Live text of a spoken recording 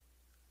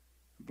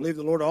believe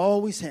the Lord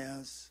always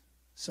has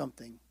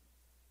something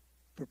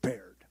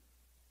prepared.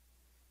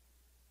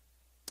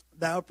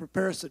 Thou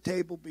preparest a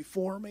table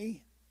before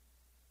me.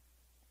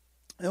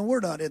 And we're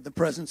not in the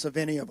presence of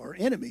any of our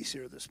enemies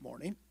here this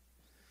morning.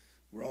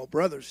 We're all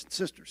brothers and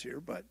sisters here,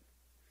 but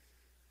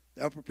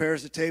thou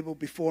preparest a table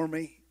before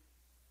me.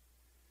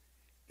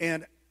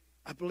 And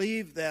I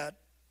believe that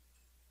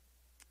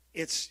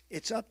it's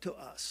up to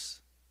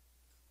us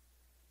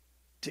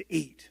to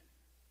eat.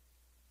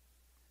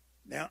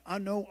 Now, I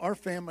know our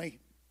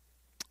family,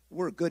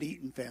 we're a good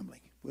eating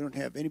family. We don't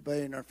have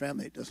anybody in our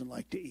family that doesn't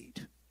like to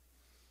eat.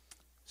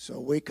 So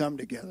we come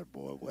together,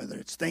 boy, whether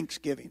it's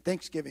Thanksgiving.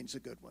 Thanksgiving's a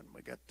good one.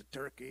 We got the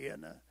turkey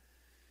and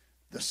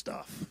the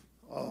stuff.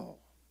 Oh,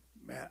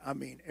 man, I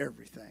mean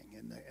everything.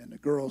 And the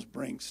girls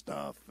bring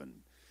stuff, and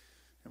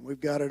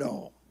we've got it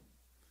all.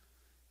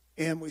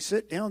 And we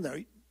sit down there.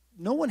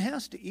 No one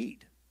has to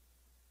eat.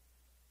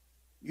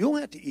 You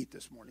don't have to eat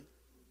this morning.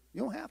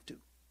 You don't have to.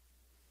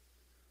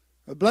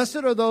 But blessed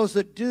are those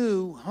that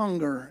do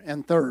hunger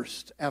and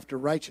thirst after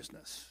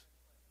righteousness.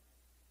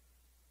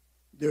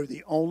 They're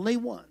the only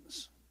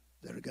ones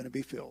that are going to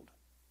be filled.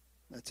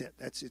 That's it.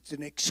 It's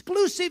an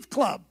exclusive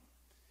club.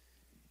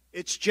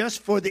 It's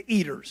just for the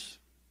eaters.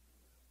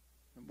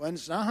 And when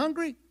it's not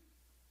hungry,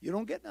 you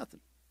don't get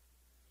nothing.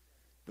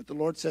 But the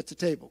Lord sets a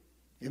table.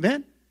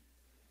 Amen?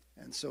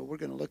 And so we're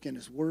going to look in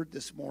His Word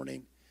this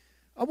morning.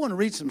 I want to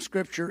read some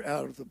scripture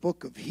out of the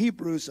book of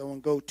Hebrews. I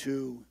want to go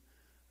to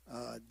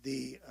I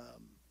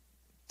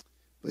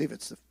believe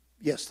it's the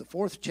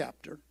 4th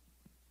chapter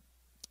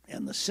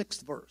and the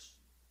 6th verse.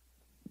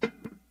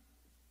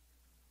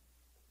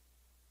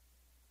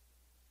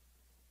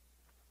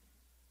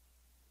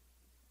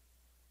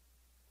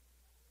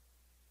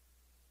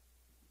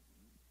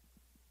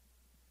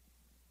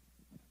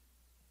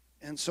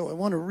 And so I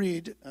want to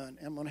read, and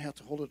I'm going to have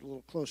to hold it a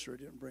little closer. I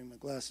didn't bring my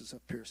glasses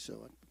up here,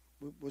 so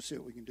we'll see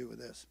what we can do with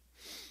this.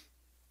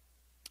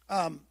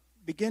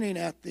 Beginning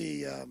at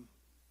the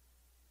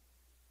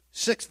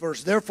 6th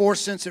verse, therefore,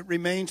 since it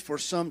remains for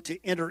some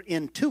to enter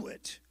into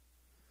it,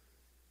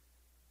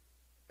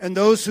 and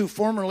those who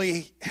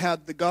formerly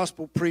had the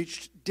gospel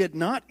preached did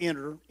not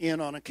enter in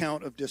on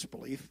account of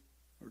disbelief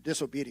or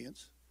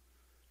disobedience,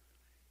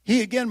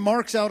 he again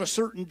marks out a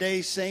certain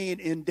day, saying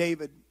in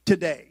David,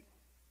 today,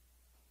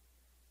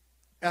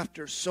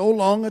 after so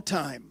long a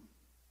time,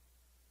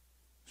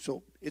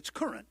 so it's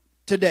current,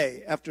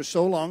 today, after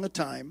so long a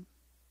time,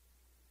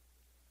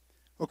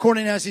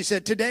 according as he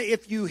said, today,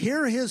 if you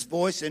hear his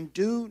voice and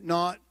do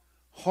not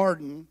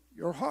harden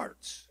your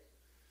hearts.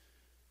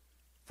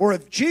 For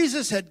if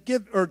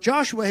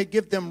Joshua had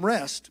given them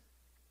rest,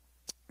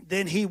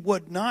 then he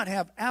would not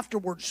have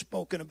afterwards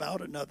spoken about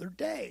another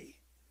day.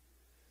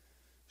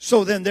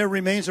 So then there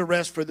remains a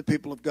rest for the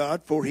people of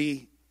God, for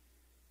he,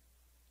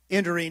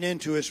 entering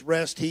into his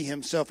rest, he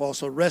himself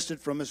also rested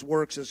from his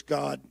works as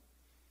God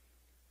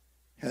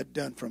had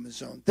done from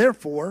his own.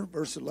 Therefore,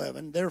 verse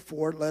 11,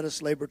 therefore let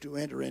us labor to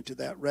enter into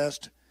that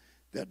rest,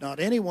 that not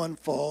anyone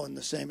fall in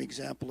the same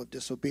example of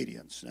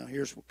disobedience. Now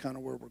here's kind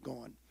of where we're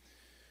going.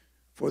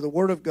 For the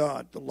word of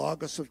God, the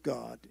Logos of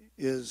God,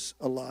 is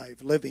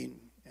alive, living,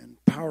 and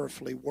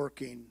powerfully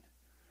working,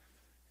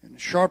 and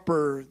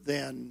sharper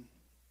than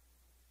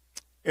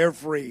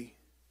every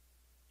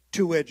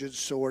two-edged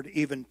sword,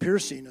 even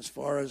piercing as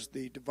far as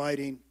the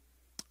dividing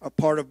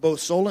apart of both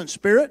soul and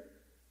spirit,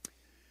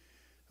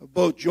 of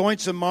both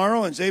joints and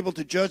marrow, and is able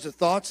to judge the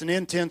thoughts and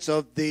intents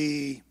of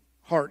the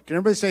heart. Can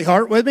everybody say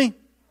heart with me?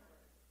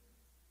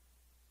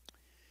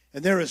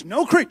 And there is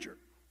no creature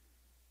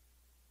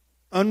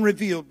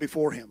unrevealed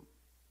before him,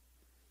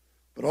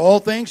 but all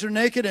things are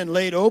naked and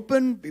laid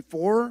open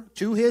before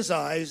to his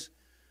eyes,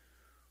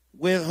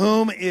 with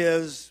whom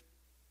is,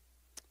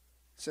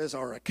 it says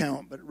our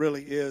account, but it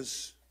really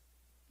is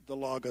the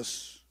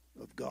Logos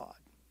of God.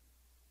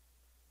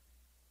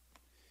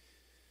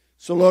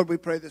 So, Lord, we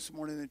pray this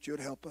morning that you would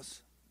help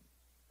us.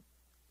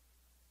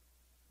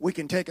 We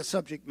can take a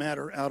subject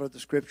matter out of the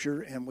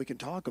Scripture and we can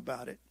talk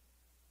about it.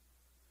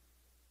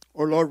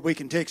 Or, Lord, we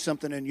can take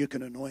something and you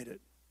can anoint it.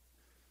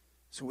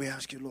 So we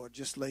ask you, Lord,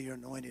 just lay your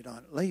anointing on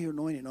it. Lay your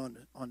anointing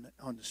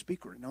on the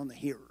speaker and on the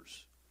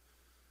hearers.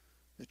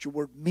 That your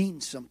word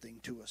means something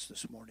to us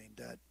this morning.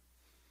 That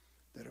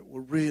it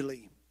will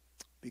really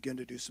begin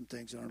to do some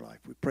things in our life.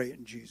 We pray it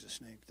in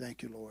Jesus' name.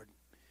 Thank you, Lord.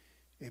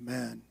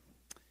 Amen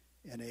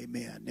and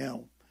amen.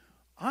 Now,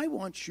 I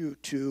want you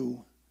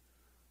to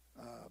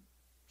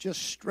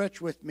just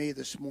stretch with me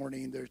this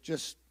morning. There's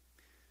just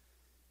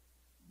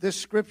this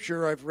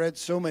scripture I've read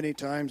so many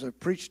times. I've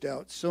preached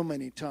out so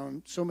many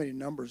times, so many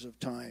numbers of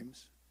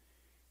times,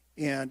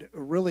 and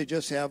really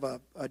just have a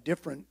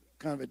different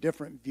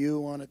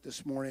view on it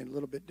this morning, a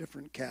little bit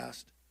different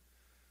cast.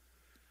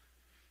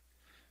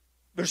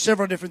 There's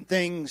several different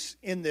things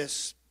in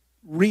this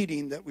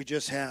reading that we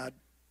just had.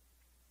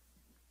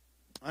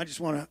 I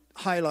just want to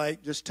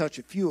highlight, just touch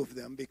a few of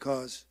them,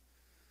 because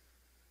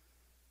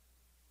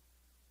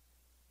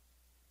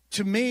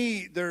to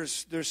me,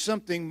 there's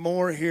something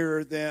more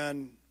here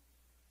than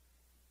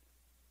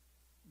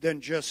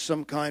just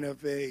some kind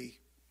of a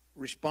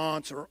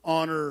response or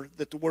honor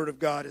that the Word of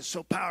God is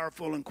so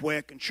powerful and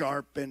quick and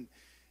sharp. And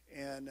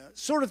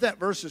sort of that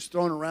verse is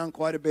thrown around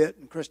quite a bit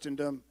in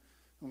Christendom.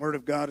 The Word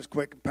of God is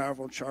quick and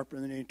powerful and sharper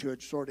than any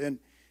two-edged sword.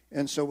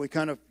 And so we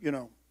kind of,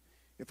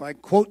 if I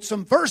quote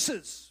some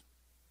verses,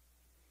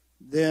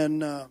 then,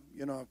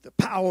 the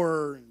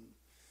power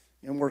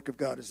and work of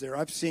God is there.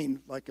 I've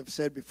seen, like I've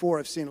said before,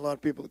 I've seen a lot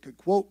of people that could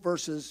quote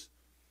verses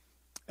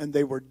and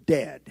they were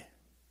dead.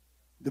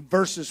 The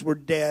verses were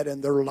dead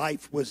and their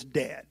life was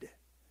dead.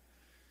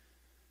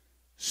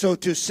 So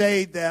to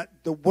say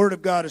that the Word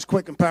of God is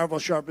quick and powerful,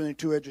 sharper than a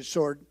two-edged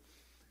sword,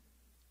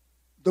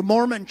 the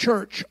Mormon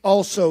Church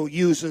also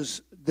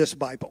uses this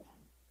Bible.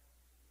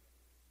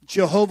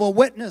 Jehovah's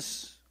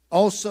Witness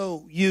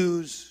also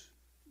use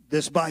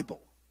this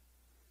Bible.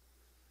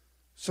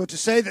 So to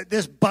say that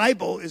this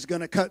Bible is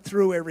going to cut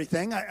through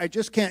everything, I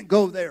just can't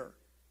go there.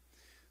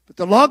 But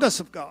the Logos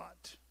of God,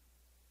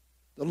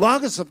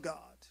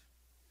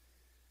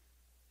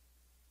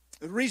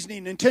 the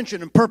reasoning,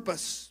 intention, and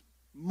purpose,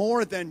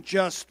 more than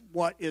just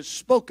what is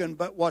spoken,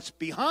 but what's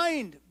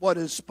behind what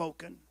is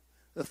spoken,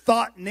 the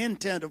thought and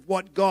intent of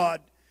what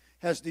God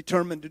has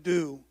determined to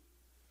do,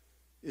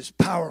 is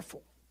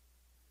powerful.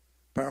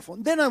 Powerful.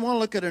 And then I want to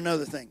look at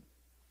another thing.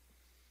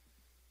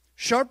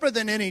 Sharper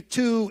than any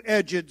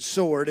two-edged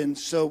sword. And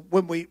so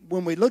when we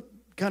look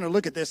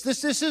at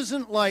this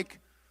isn't like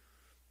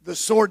the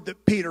sword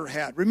that Peter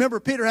had. Remember,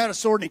 Peter had a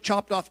sword and he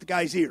chopped off the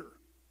guy's ear.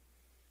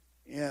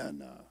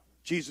 And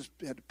Jesus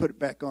had to put it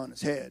back on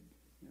his head.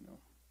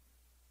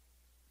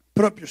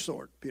 Put up your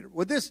sword, Peter.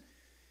 Well,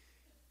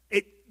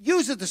 it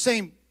uses the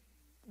same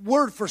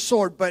word for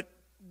sword, but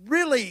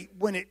really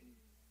when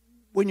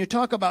you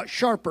talk about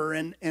sharper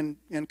and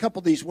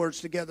couple these words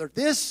together,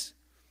 this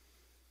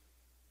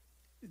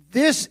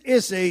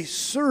is a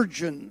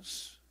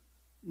surgeon's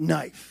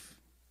knife.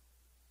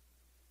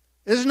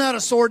 This is not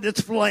a sword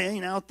that's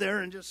flaying out there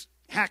and just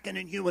hacking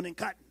and hewing and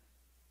cutting.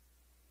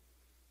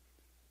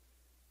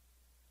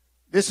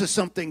 This is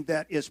something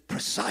that is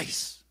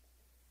precise.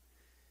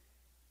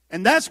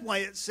 And that's why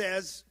it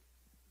says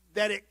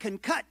that it can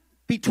cut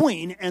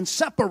between and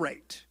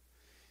separate.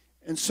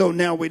 And so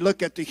now we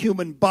look at the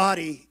human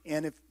body,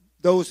 and if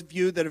those of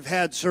you that have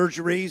had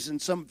surgeries,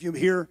 and some of you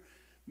here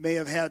may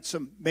have had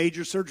some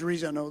major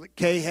surgeries, I know that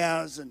Kay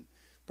has, and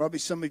probably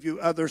some of you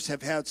others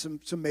have had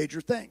some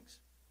major things.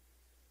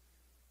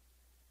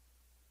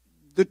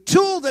 The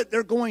tool that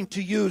they're going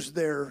to use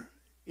there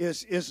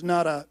is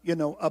not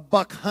a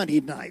buck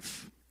hunting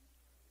knife.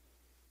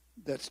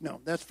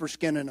 That's for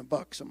skinning a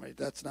buck.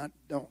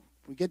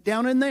 We get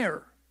down in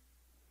there.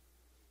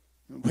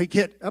 We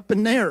get up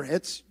in there.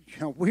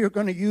 We are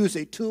going to use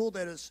a tool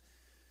that is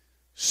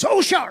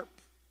so sharp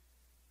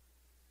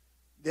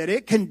that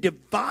it can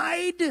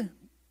divide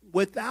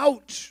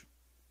without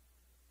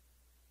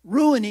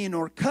ruining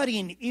or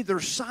cutting either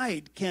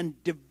side, can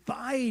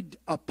divide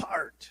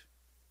apart.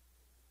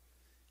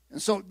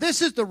 And so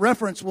this is the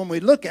reference when we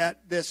look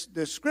at this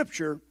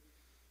scripture,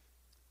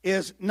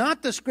 is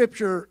not the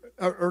scripture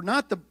or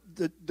not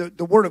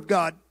the Word of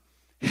God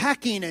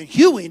hacking and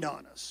hewing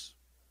on us,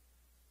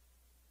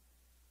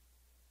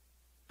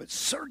 but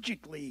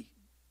surgically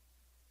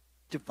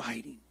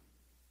dividing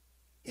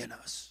in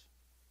us.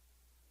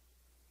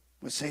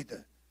 We say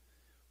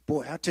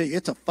I tell you,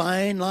 it's a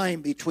fine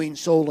line between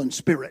soul and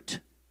spirit.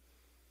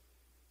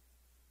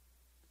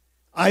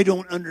 I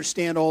don't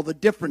understand all the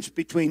difference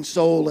between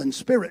soul and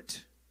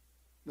spirit,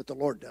 but the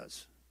Lord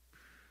does.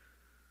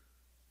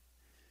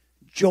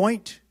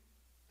 Joint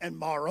and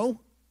marrow,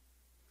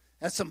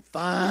 that's some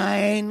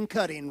fine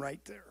cutting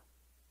right there.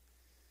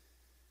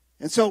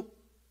 And so,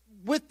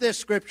 with this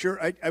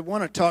scripture, I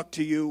want to talk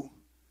to you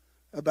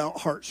about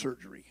heart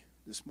surgery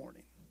this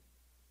morning.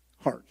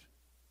 Heart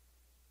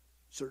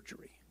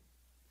surgery.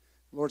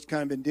 The Lord's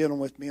kind of been dealing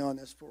with me on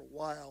this for a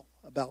while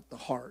about the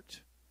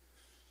heart.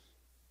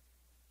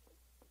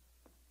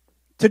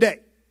 Today,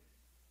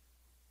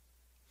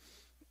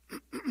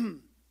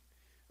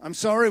 I'm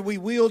sorry we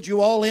wheeled you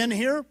all in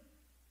here,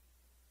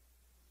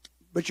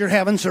 but you're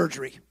having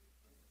surgery.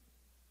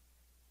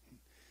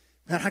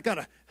 And I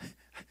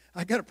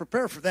gotta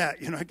prepare for that.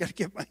 I gotta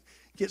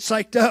get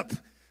psyched up.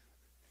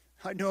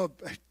 I know,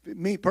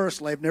 me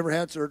personally, I've never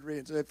had surgery,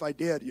 and so if I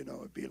did,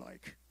 it'd be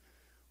like,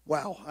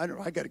 wow,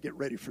 I got to get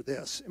ready for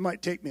this. It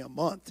might take me a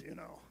month,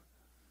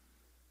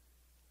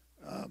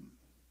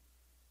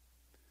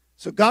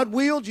 So God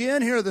wheeled you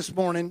in here this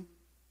morning.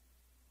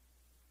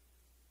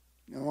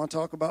 I want to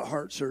talk about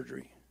heart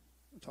surgery.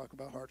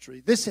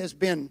 This has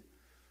been,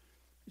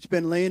 it's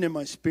been laying in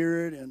my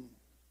spirit, and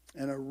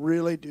I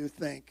really do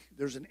think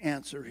there's an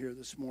answer here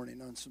this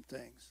morning on some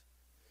things.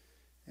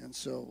 And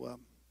so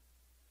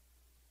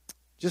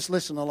just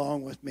listen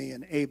along with me,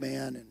 and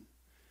amen. And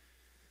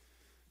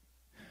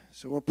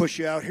so we'll push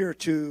you out here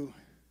to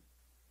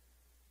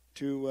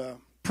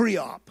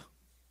pre-op.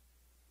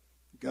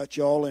 Got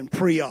you all in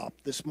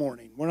pre-op this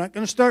morning. We're not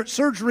going to start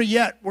surgery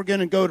yet. We're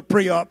going to go to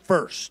pre-op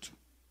first,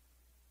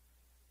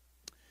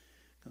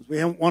 because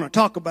we want to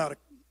talk about a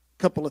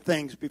couple of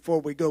things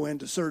before we go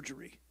into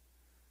surgery.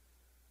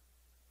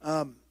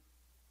 The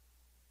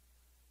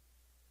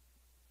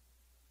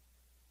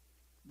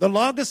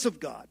Logos of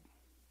God,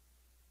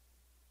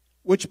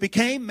 which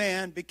became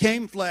man,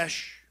 became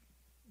flesh,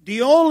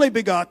 the only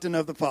begotten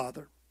of the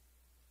Father.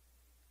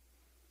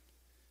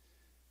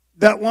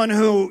 That one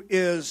who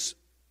is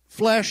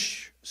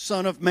flesh,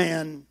 Son of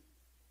Man,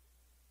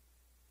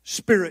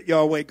 Spirit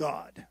Yahweh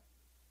God.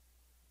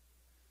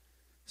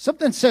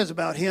 Something says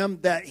about him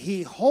that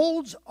he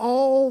holds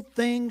all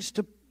things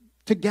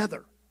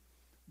together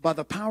by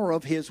the power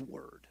of his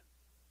word.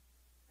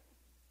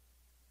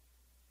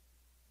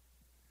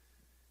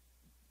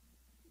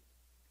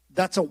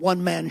 That's a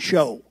one-man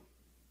show.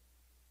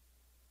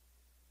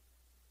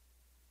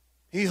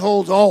 He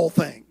holds all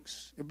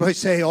things. Everybody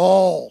say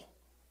all.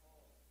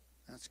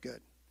 That's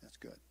good. That's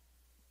good.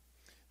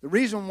 The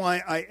reason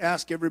why I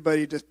ask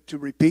everybody to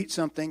repeat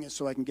something is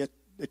so I can get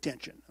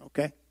attention,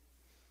 okay?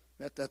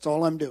 That's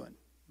all I'm doing.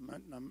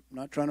 I'm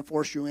not trying to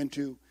force you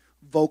into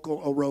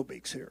vocal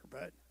aerobics here,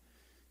 but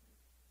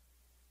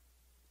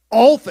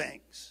all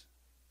things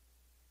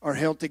are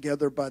held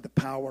together by the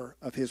power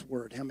of his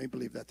word. How many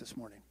believe that this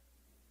morning?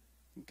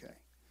 Okay.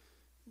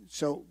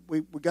 So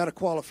we got to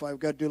qualify. We've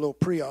got to do a little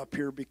pre-op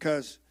here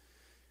because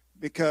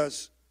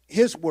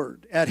his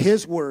word, at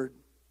his word,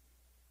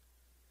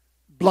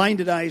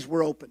 blinded eyes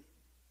were open.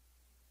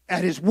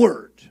 At his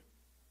word,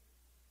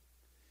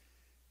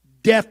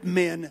 deaf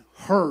men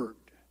heard.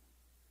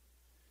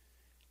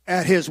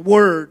 At his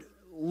word,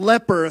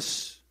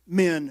 leprous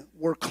men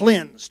were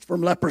cleansed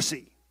from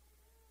leprosy.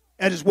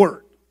 At his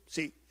word.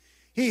 See,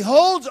 he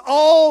holds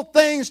all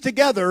things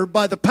together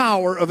by the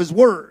power of his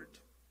word.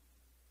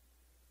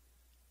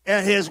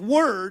 At his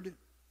word,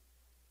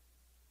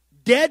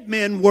 dead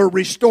men were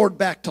restored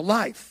back to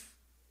life.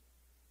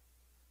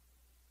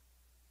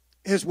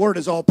 His word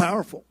is all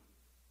powerful.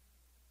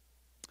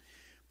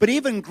 But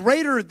even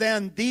greater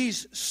than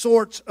these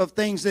sorts of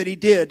things that he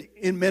did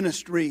in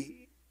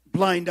ministry,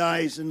 blind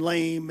eyes and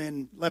lame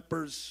and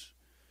lepers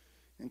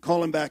and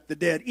calling back the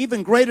dead,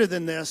 even greater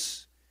than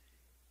this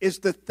is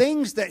the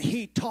things that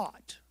he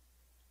taught.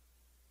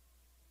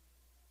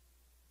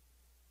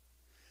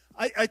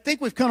 I think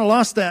we've kind of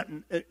lost that,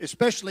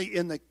 especially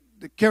in the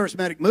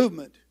charismatic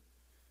movement.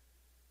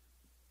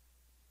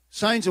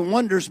 Signs and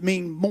wonders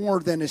mean more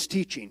than his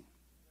teaching.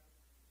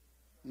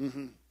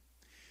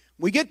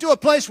 We get to a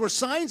place where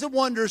signs and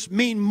wonders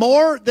mean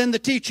more than the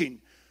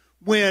teaching.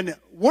 When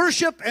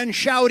worship and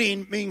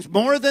shouting means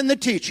more than the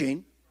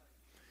teaching,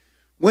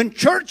 when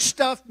church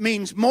stuff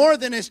means more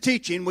than his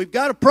teaching, we've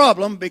got a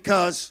problem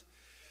because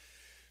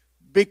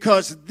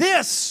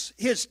this,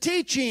 his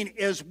teaching,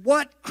 is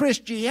what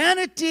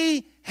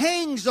Christianity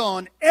hangs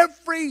on.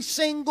 Every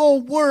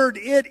single word.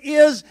 It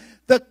is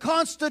the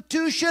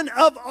constitution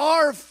of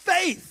our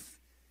faith,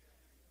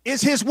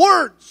 is his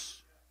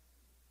words.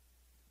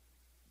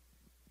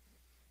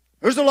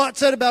 There's a lot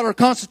said about our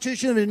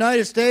Constitution of the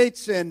United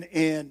States and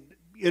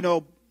you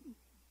know,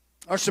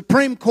 our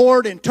Supreme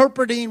Court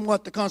interpreting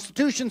what the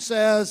Constitution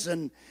says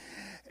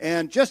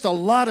and just a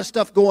lot of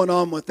stuff going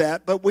on with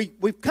that. But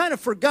we've kind of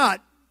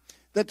forgot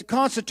that the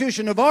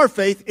constitution of our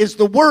faith is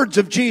the words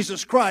of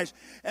Jesus Christ.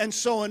 And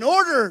so in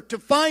order to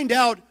find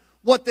out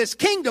what this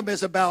kingdom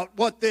is about,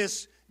 what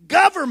this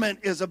government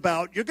is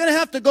about, you're going to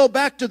have to go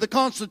back to the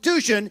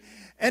Constitution,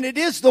 and it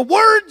is the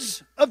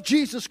words of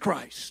Jesus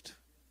Christ.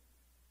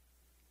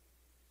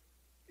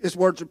 His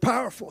words are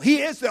powerful.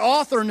 He is the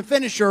author and the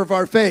finisher of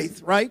our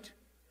faith, right?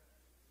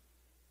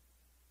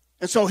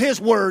 And so his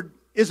word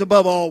is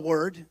above all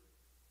word.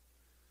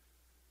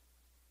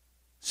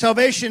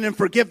 Salvation and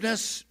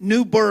forgiveness,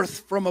 new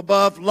birth from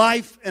above,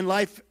 life and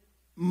life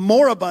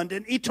more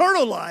abundant,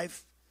 eternal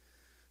life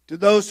to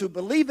those who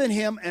believe in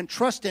him and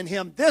trust in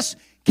him. This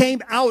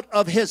came out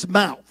of his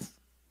mouth.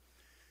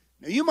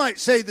 Now you might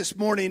say this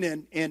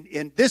morning,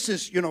 and this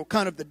is, you know,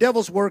 kind of the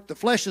devil's work, the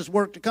flesh's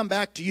work, to come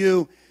back to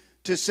you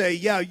to say,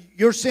 yeah,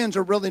 your sins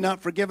are really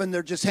not forgiven.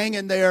 They're just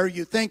hanging there.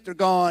 You think they're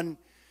gone.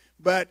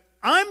 But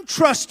I'm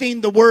trusting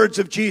the words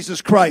of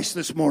Jesus Christ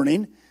this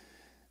morning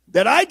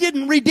that I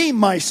didn't redeem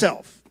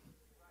myself.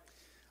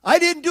 I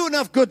didn't do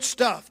enough good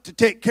stuff to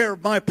take care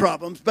of my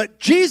problems, but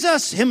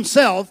Jesus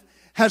himself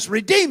has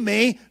redeemed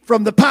me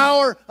from the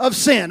power of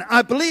sin.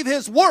 I believe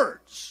his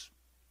words.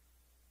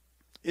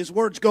 His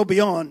words go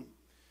beyond.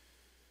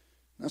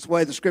 That's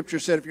why the scripture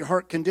said, if your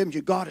heart condemns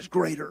you, God is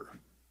greater.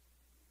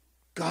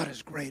 God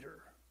is greater.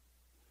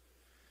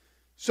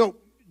 So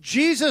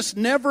Jesus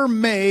never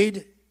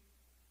made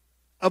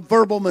a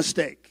verbal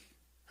mistake.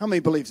 How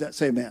many believes that?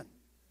 Say amen.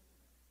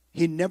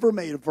 He never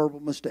made a verbal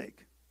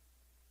mistake.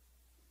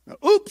 Now,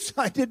 oops,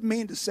 I didn't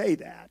mean to say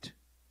that.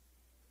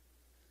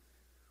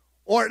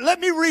 Or let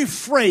me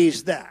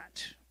rephrase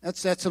that.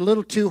 That's a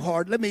little too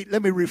hard. Let me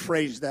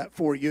rephrase that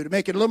for you to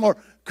make it a little more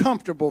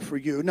comfortable for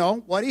you. No,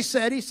 what he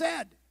said, he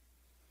said.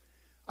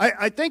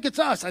 I think it's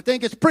us. I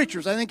think it's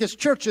preachers. I think it's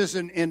churches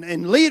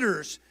and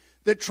leaders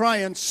that try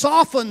and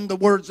soften the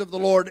words of the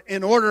Lord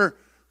in order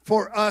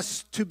for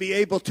us to be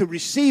able to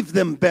receive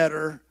them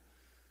better.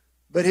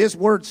 But his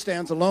word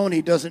stands alone.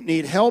 He doesn't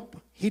need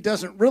help. He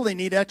doesn't really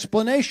need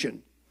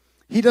explanation.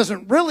 He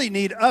doesn't really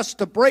need us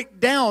to break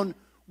down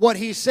what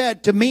he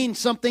said to mean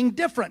something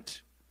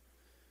different.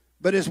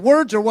 But his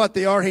words are what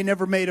they are. He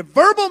never made a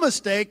verbal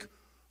mistake,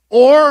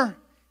 or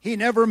he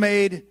never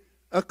made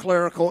a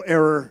clerical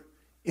error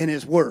in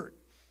his word.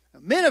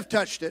 Men have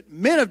touched it,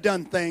 men have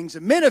done things,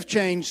 and men have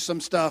changed some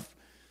stuff,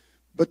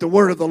 but the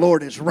word of the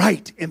Lord is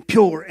right and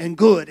pure and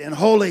good and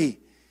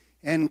holy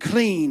and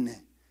clean.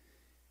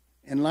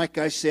 And like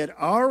I said,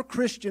 our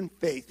Christian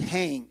faith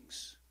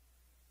hangs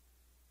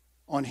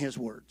on his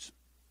words.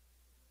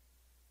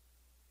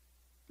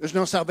 There's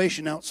no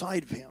salvation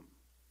outside of him.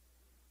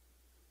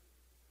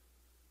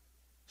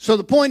 So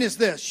the point is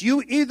this: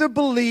 you either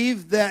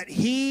believe that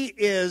he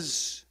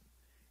is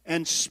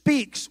and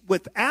speaks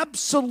with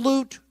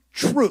absolute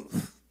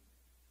truth,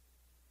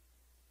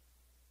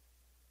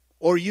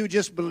 or you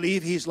just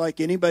believe he's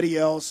like anybody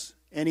else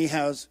and he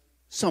has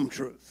some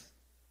truth.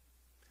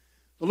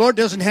 The Lord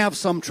doesn't have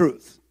some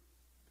truth.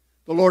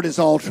 The Lord is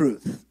all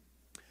truth.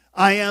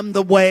 I am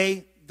the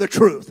way, the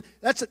truth.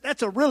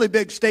 That's a really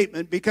big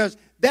statement, because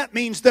that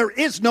means there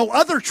is no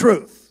other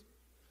truth.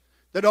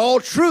 That all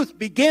truth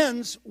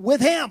begins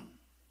with him.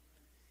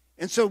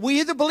 And so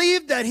we either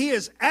believe that he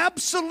is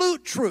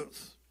absolute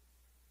truth.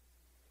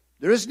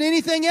 There isn't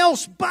anything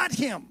else but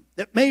him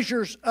that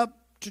measures up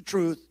to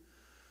truth,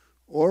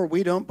 or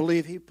we don't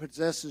believe he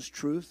possesses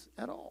truth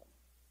at all.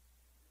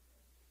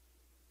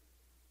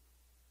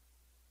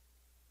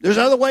 There's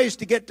other ways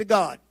to get to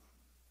God.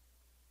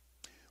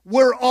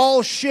 We're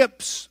all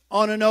ships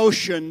on an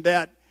ocean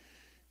that,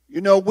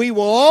 we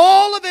will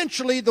all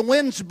eventually, the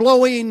wind's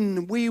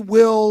blowing, we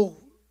will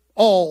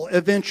all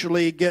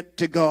eventually get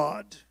to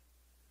God.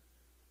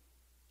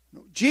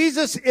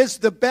 Jesus is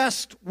the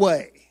best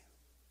way.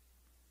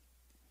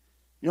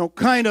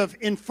 Kind of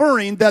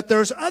inferring that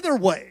there's other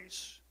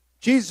ways.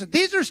 Jesus,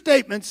 these are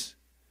statements,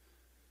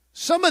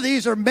 some of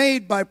these are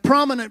made by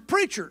prominent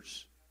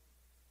preachers.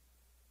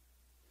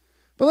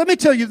 But let me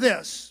tell you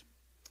this.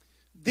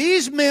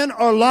 These men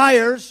are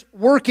liars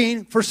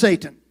working for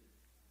Satan.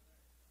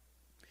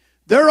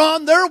 They're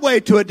on their way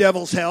to a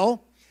devil's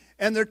hell,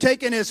 and they're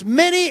taking as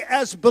many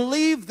as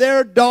believe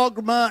their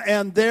dogma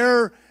and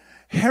their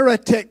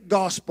heretic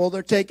gospel.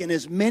 They're taking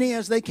as many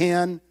as they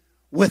can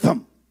with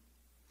them.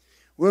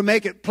 We'll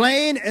make it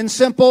plain and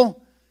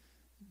simple.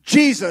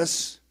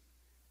 Jesus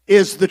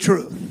is the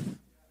truth.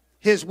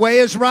 His way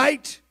is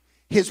right.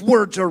 His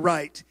words are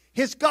right.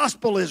 His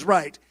gospel is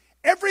right.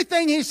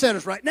 Everything he said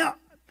is right. Now,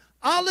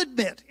 I'll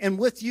admit, and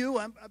with you,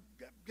 I'm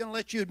going to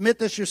let you admit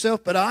this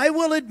yourself, but I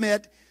will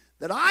admit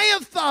that I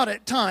have thought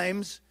at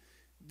times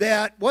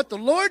that what the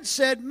Lord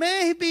said,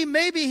 maybe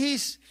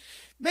he's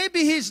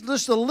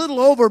just a little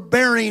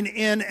overbearing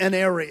in an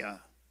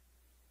area.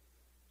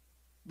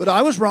 But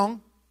I was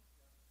wrong.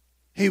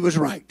 He was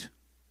right.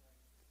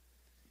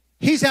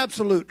 He's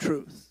absolute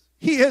truth.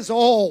 He is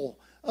all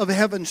of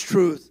heaven's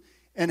truth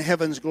and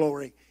heaven's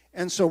glory.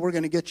 And so we're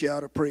going to get you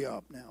out of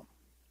pre-op now.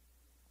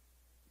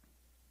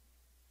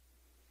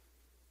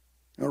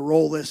 I'll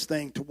roll this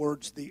thing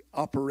towards the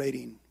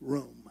operating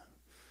room.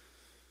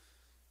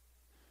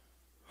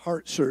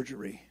 Heart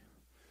surgery.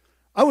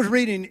 I was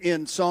reading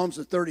in Psalms,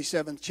 the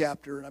 37th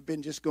chapter, and I've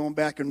been just going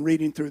back and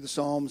reading through the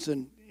Psalms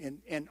and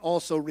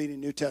also reading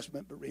New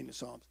Testament, but reading the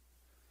Psalms.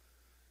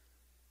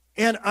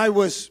 And I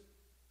think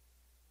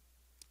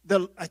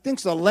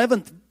it's the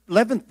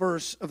 11th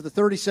verse of the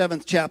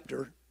 37th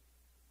chapter.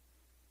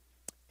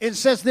 It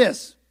says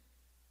this: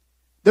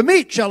 the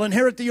meek shall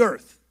inherit the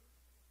earth.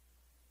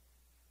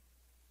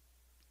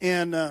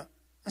 And I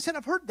said,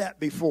 I've heard that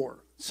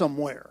before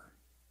somewhere.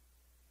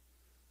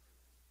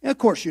 And of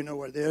course you know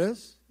where it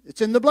is.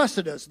 It's in the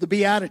Blessedness, the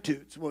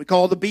Beatitudes, what we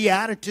call the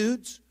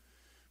Beatitudes.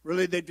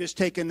 Really, they've just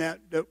taken that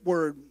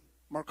word,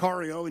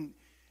 Marcario,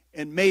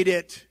 and made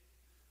it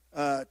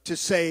to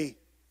say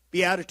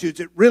Beatitudes.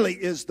 It really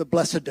is the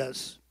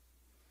Blessedness.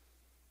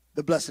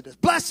 The Blessedness.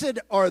 Blessed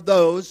are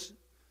those,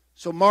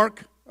 so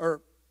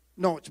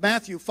it's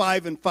Matthew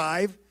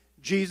 5:5,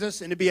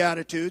 Jesus in the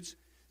Beatitudes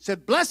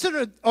said, blessed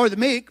are the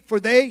meek, for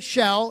they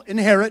shall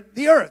inherit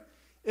the earth.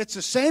 It's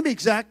the same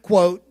exact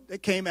quote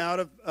that came out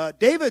of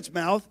David's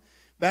mouth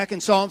back in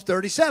Psalms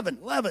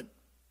 37:11.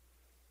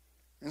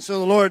 And so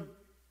the Lord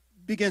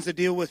begins to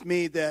deal with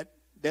me that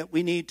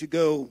we need to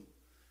go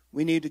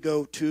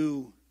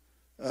to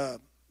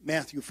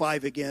Matthew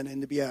 5 again in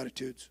the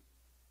Beatitudes.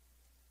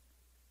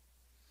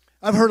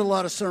 I've heard a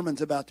lot of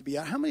sermons about the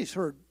Beatitudes. How many's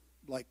heard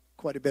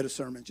quite a bit of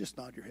sermons? Just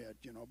nod your head,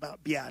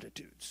 about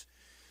Beatitudes.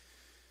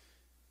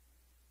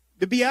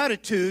 The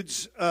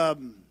Beatitudes are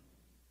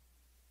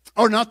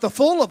not the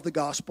full of the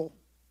gospel.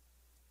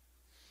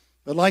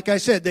 But like I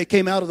said, they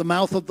came out of the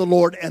mouth of the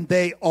Lord, and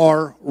they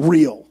are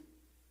real.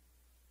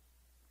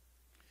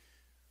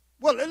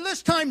 Well,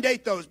 let's time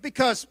date those,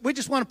 because we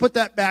just want to put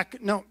that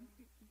back. No,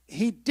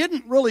 he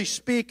didn't really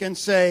speak and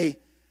say,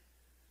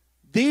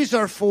 these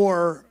are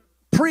for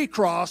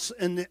pre-cross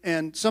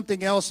and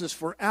something else is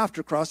for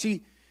after-cross.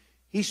 He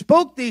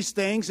spoke these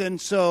things, and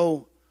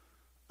so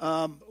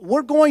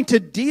we're going to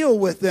deal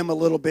with them a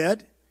little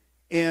bit.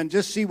 and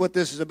just see what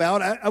this is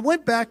about. I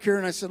went back here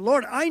and I said,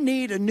 Lord, I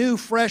need a new,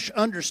 fresh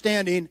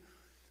understanding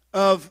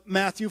of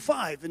Matthew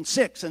 5 and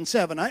 6 and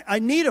 7. I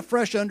need a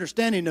fresh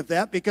understanding of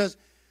that because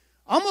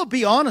I'm going to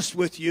be honest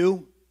with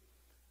you.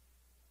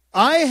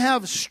 I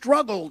have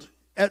struggled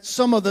at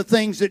some of the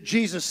things that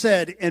Jesus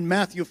said in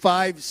Matthew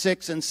 5,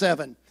 6, and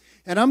 7.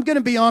 And I'm going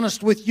to be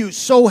honest with you,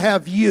 so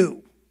have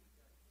you.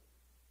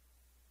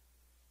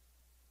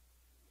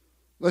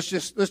 Let's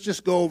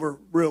just go over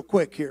real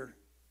quick here.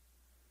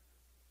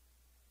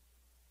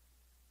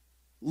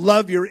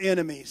 Love your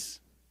enemies.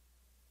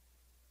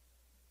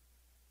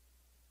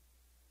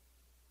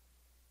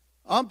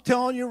 I'm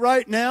telling you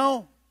right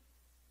now,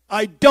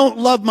 I don't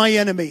love my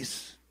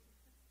enemies.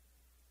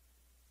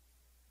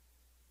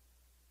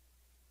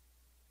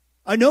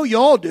 I know you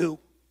all do.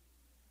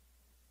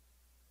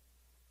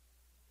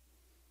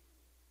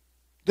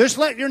 Just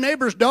let your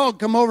neighbor's dog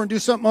come over and do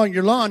something on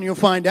your lawn, you'll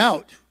find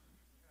out.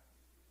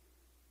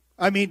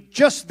 I mean,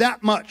 just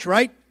that much,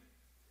 right?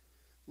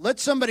 Let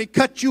somebody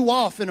cut you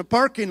off in a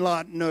parking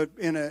lot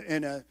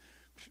driving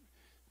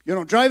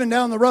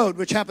down the road,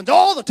 which happens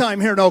all the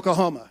time here in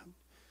Oklahoma.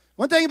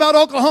 One thing about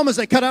Oklahoma is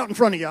they cut out in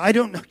front of you. I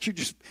don't know.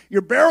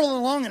 You're barreling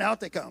along and out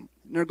they come.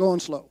 And they're going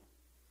slow.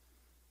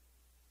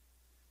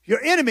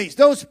 Your enemies,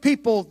 those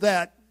people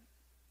that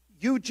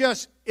you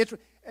just...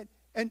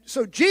 And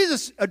so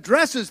Jesus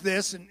addresses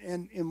this,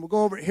 and we'll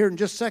go over it here in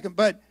just a second,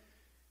 but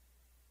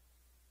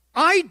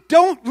I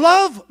don't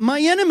love my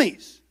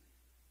enemies.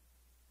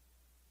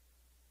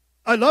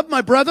 I love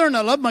my brethren,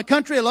 I love my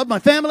country, I love my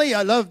family,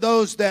 I love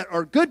those that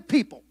are good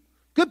people.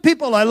 Good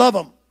people, I love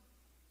them.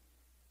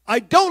 I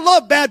don't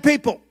love bad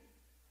people.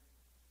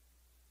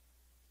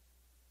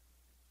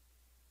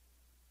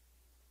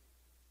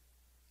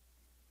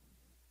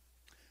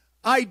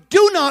 I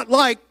do not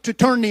like to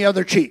turn the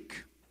other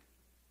cheek.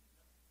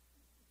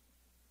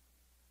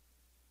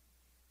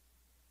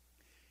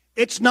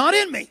 It's not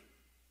in me.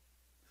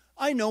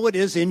 I know it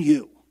is in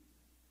you.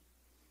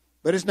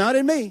 But it's not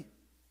in me.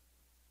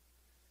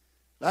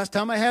 Last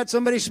time I had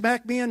somebody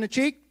smack me in the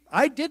cheek,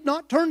 I did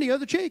not turn the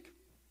other cheek.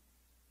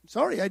 I'm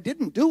sorry, I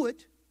didn't do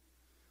it.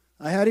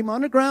 I had him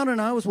on the ground and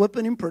I was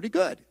whipping him pretty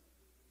good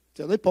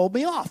till they pulled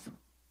me off.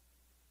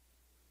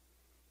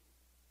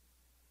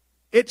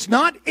 It's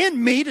not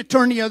in me to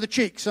turn the other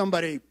cheek.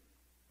 Somebody,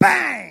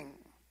 bang!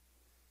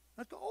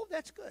 I go, oh,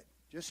 that's good.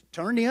 Just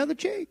turn the other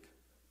cheek.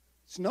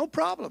 It's no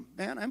problem,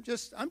 man. I'm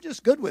just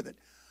good with it.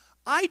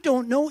 I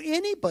don't know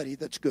anybody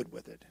that's good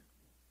with it.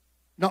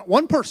 Not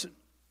one person.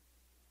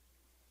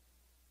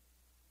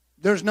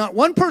 There's not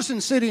one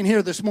person sitting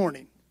here this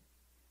morning,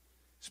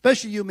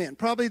 especially you men.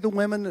 Probably the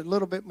women a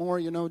little bit more,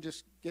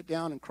 just get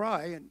down and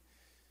cry.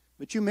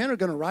 But you men are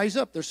going to rise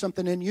up. There's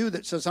something in you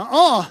that says,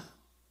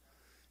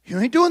 you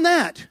ain't doing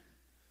that.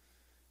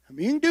 I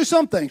mean, you can do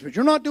some things, but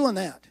you're not doing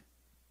that.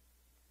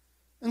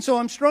 And so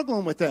I'm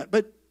struggling with that.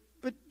 But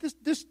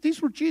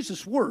these were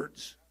Jesus'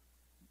 words,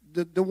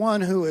 the one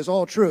who is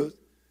all truth.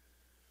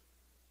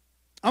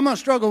 I'm going to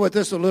struggle with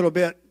this a little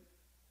bit.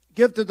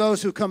 Give to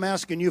those who come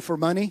asking you for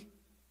money.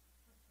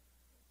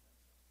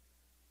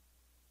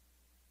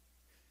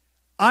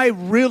 I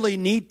really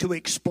need to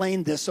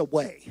explain this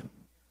away.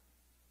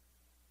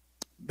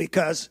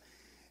 Because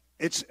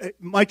it's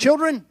my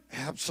children,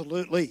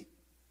 absolutely.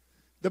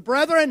 The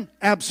brethren,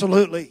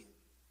 absolutely.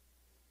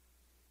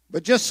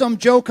 But just some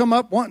Joe come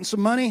up wanting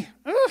some money,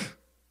 I'm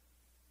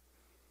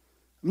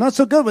not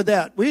so good with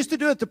that. We used to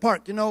do it at the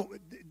park.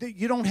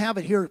 You don't have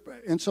it here.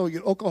 And so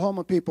you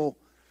Oklahoma people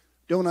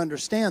don't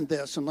understand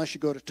this unless you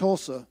go to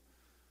Tulsa.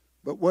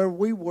 But where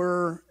we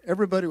were,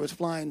 everybody was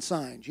flying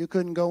signs. You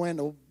couldn't go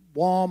into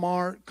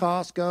Walmart,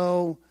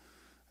 Costco,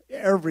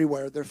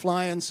 everywhere. They're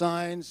flying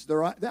signs.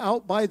 They're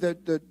out by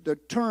the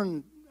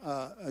turn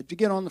to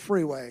get on the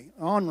freeway,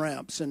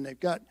 on-ramps. And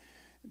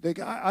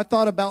I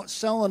thought about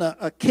selling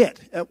a kit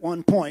at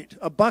one point,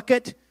 a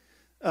bucket,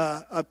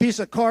 a piece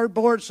of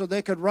cardboard so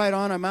they could write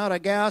on "I'm out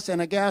of gas,"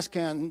 and a gas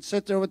can, and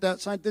sit there with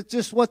that sign. That's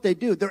just what they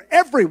do. They're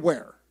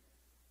everywhere.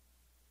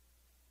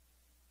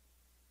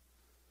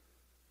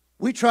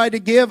 We try to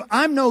give.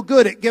 I'm no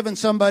good at giving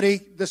somebody.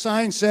 The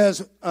sign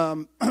says,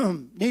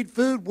 need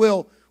food,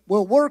 will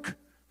work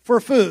for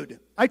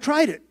food. I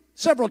tried it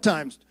several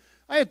times.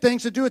 I had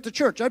things to do at the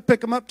church. I'd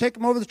pick them up, take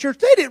them over to the church.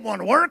 They didn't want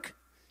to work.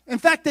 In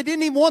fact, they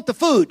didn't even want the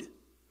food.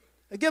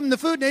 I give them the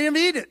food and they didn't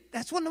eat it.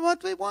 That's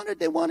what they wanted.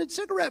 They wanted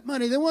cigarette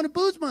money. They wanted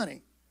booze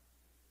money.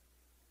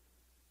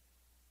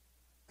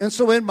 And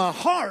so in my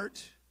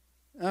heart,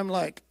 I'm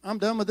like, I'm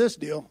done with this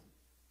deal.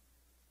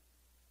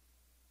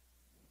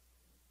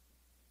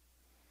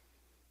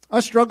 I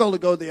struggle to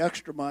go the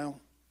extra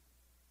mile.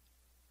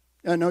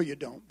 I know you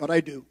don't, but I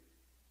do.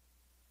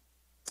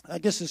 I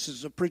guess this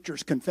is a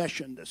preacher's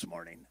confession this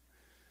morning.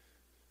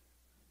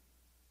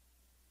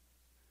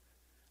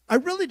 I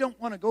really don't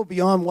want to go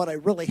beyond what I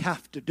really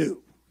have to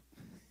do.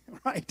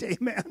 Right?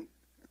 Amen.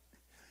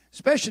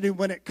 Especially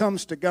when it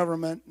comes to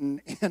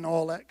government and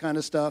all that kind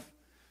of stuff.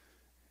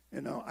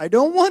 I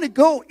don't want to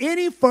go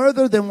any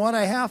further than what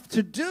I have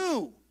to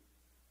do.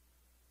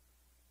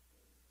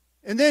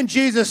 And then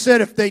Jesus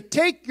said, if they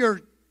take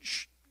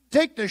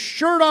the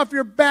shirt off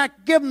your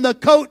back, give them the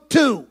coat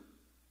too.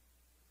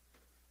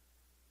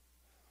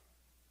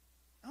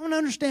 I don't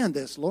understand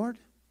this, Lord.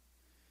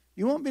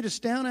 You want me to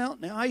stand out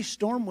in the ice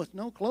storm with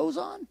no clothes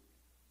on?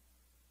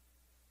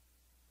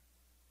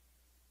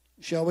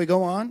 Shall we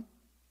go on?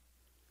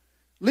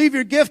 Leave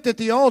your gift at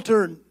the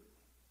altar and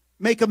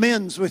make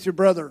amends with your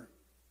brother.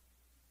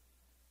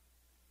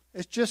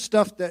 It's just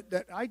stuff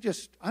that I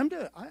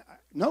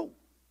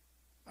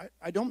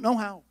don't know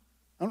how.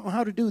 I don't know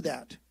how to do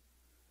that.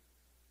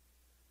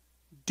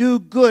 Do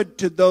good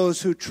to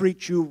those who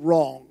treat you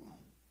wrong.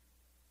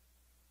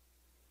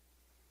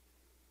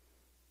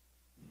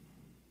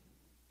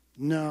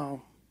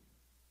 No,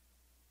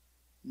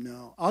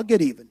 I'll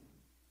get even.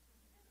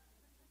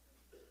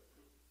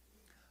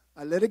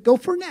 I let it go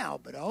for now,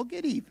 but I'll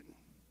get even.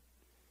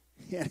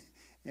 And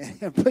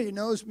everybody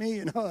knows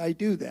me, I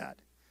do that.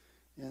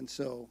 And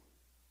so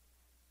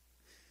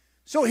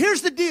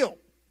here's the deal.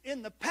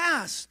 In the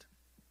past,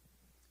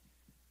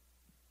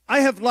 I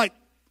have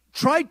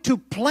tried to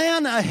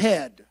plan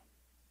ahead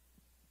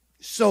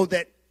so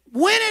that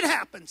when it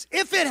happens,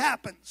 if it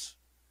happens,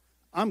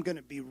 I'm going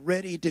to be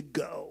ready to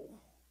go.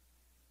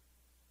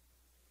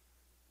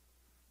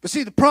 But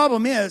see, the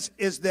problem is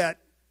that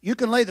you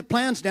can lay the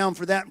plans down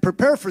for that and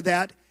prepare for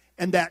that,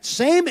 and that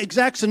same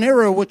exact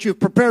scenario which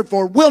you've prepared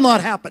for will not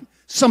happen.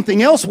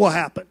 Something else will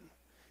happen,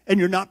 and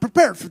you're not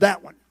prepared for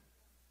that one.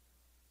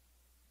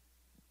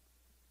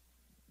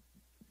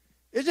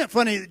 Isn't it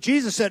funny that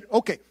Jesus said,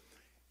 okay,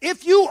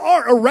 if you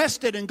are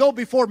arrested and go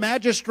before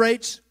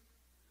magistrates,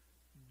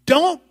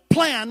 don't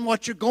plan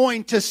what you're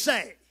going to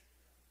say.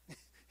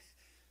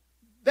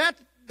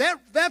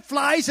 That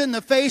flies in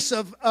the face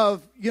of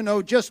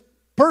just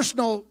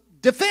personal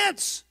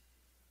defense.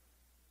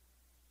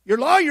 Your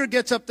lawyer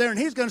gets up there and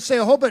he's going to say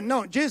a whole bunch.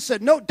 No, Jesus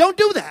said, no, don't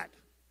do that.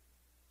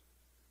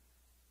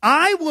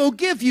 I will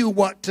give you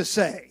what to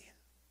say.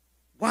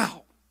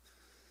 Wow.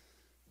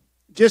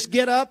 Just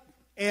get up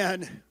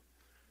and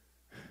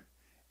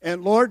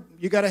Lord,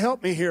 you got to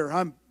help me here.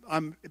 I'm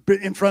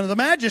in front of the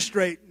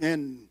magistrate,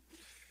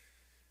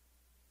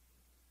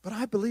 but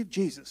I believe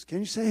Jesus. Can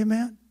you say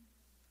amen?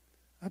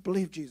 I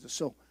believe Jesus.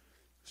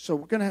 So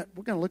we're gonna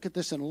look at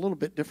this in a little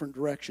bit different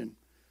direction.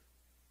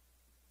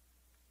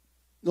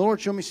 The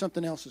Lord showed me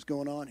something else is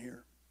going on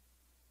here.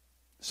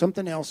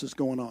 Something else is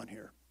going on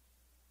here.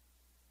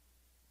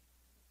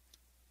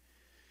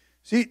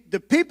 See,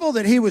 the people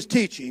that he was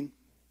teaching,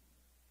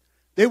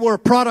 they were a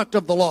product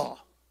of the law.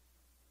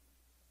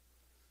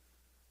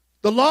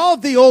 The law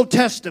of the Old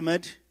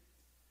Testament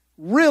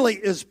really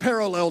is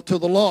parallel to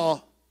the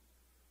law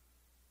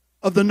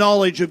of the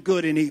knowledge of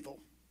good and evil.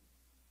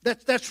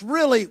 That's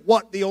really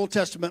what the Old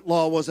Testament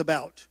law was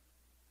about.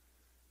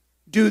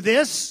 Do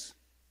this,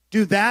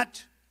 do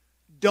that,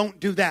 don't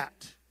do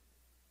that.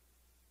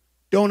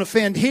 Don't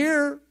offend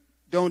here,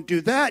 don't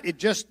do that. It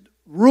just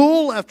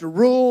rule after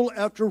rule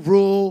after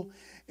rule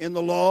in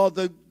the law.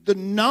 The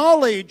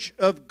knowledge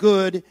of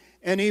good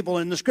and evil,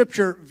 and the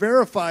Scripture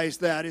verifies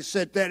that. It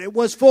said that it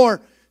was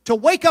to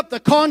wake up the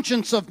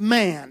conscience of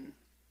man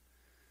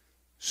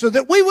so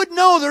that we would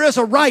know there is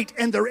a right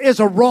and there is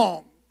a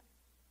wrong.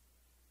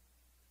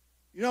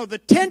 The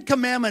 10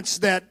 Commandments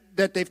that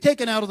they've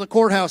taken out of the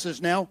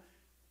courthouses now,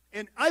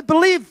 and I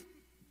believe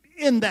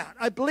in that.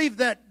 I believe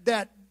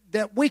that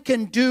we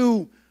can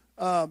do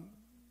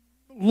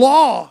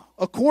law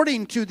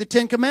according to the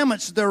 10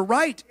 Commandments. They're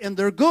right and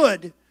they're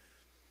good.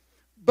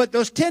 But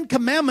those 10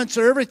 Commandments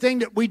are everything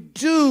that we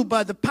do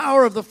by the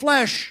power of the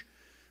flesh.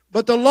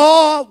 But the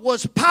law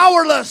was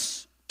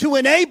powerless to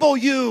enable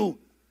you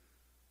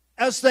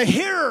as the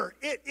hearer.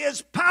 It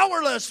is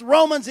powerless.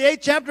 Romans, the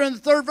 8th chapter and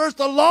the 3rd verse,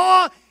 the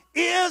law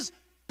is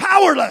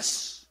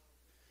powerless.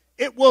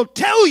 It will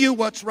tell you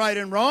what's right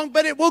and wrong,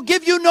 but it will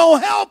give you no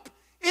help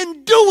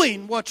in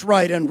doing what's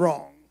right and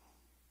wrong.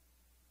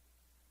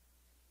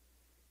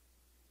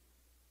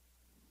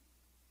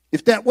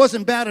 If that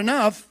wasn't bad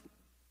enough,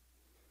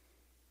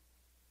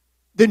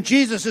 then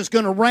Jesus is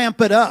going to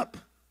ramp it up.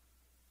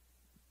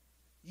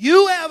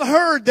 You have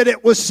heard that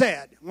it was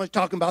said. We're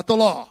talking about the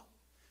law.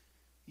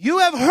 You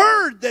have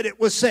heard that it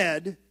was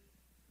said,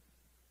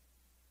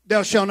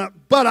 thou shalt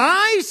not. But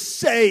I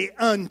say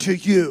unto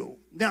you.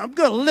 Now I'm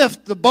going to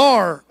lift the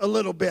bar a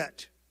little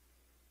bit.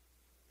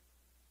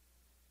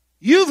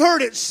 You've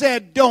heard it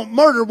said, don't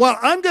murder. Well,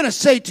 I'm going to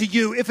say to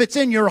you, if it's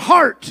in your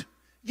heart,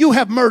 you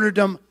have murdered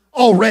them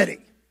already.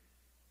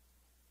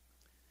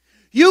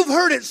 You've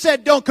heard it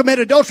said, don't commit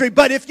adultery.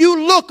 But if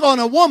you look on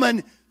a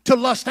woman to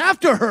lust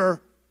after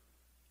her,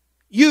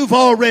 you've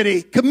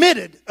already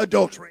committed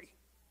adultery.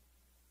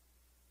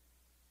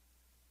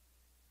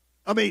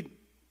 I mean,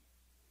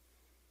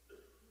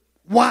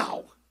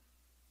 wow.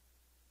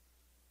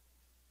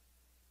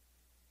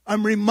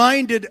 I'm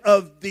reminded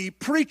of the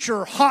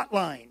preacher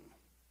hotline.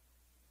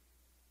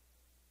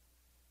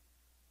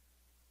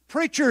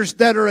 Preachers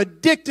that are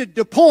addicted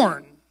to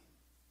porn,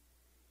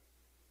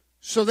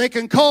 so they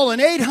can call an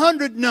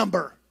 800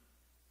 number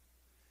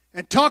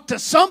and talk to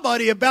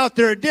somebody about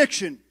their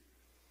addiction.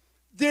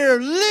 they're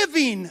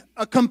living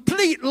a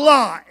complete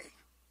lie.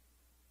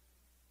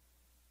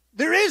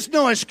 There is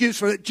no excuse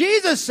for it.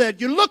 Jesus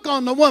said, you look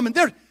on the woman.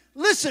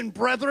 Listen,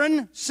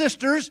 brethren,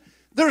 sisters,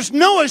 there's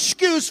no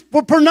excuse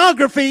for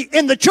pornography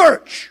in the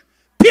church.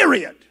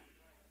 Period.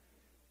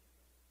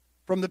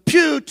 From the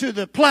pew to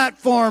the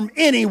platform,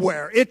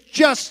 anywhere. It's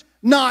just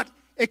not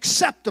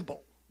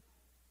acceptable.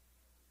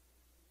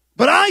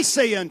 But I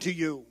say unto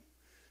you,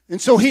 and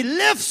so he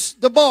lifts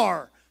the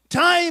bar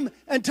time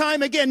and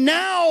time again.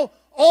 Now,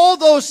 all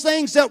those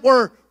things that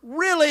were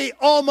really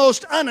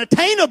almost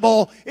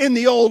unattainable in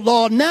the old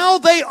law, now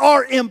they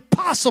are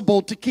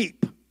impossible to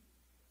keep.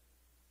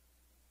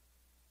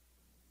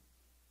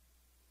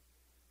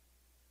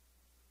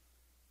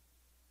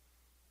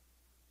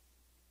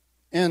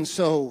 And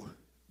so,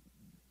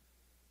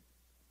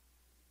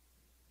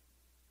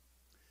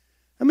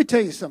 let me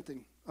tell you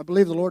something. I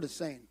believe the Lord is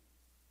saying.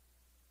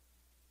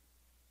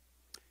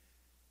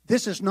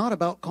 This is not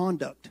about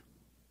conduct.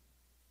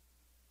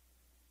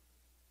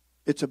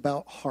 It's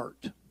about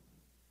heart.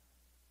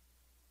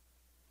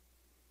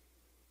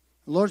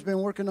 The Lord's been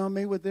working on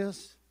me with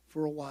this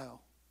for a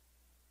while.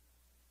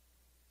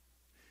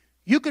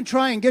 You can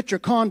try and get your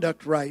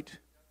conduct right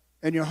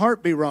and your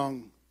heart be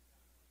wrong.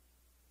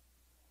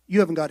 You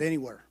haven't got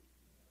anywhere.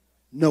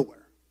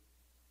 Nowhere.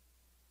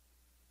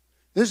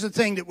 This is the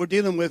thing that we're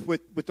dealing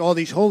with all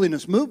these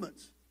holiness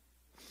movements.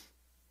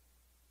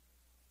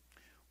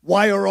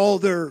 Why are all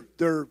their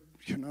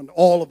not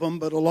all of them,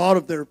 but a lot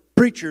of their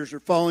preachers are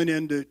falling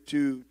into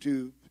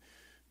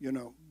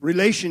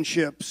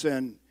relationships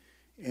and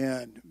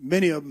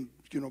many of them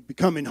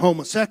becoming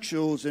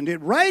homosexuals, and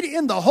right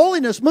in the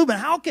holiness movement.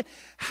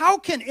 How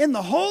can in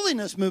the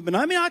holiness movement?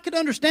 I mean, I could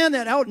understand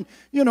that out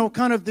in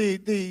kind of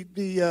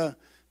the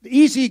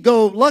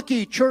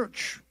easy-go-lucky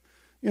church,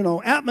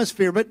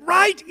 atmosphere. But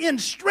right in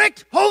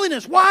strict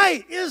holiness,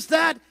 why is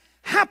that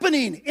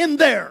happening in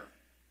there?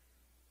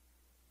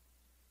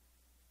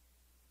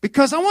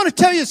 Because I want to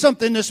tell you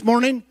something this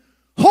morning.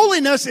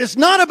 Holiness is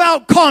not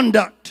about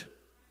conduct.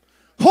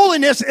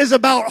 Holiness is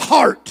about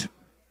heart.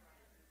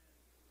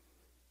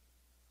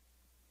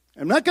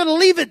 I'm not going to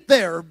leave it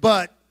there,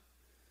 but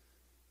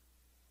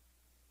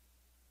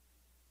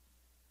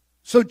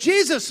so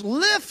Jesus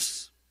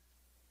lifts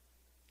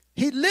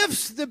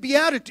the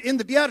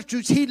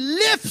Beatitudes, he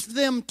lifts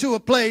them to a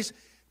place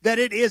that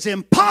it is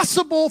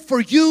impossible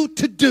for you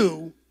to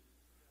do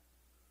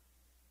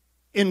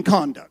in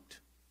conduct.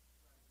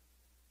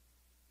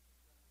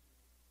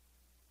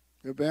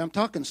 I'm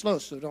talking slow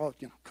so it all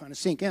kind of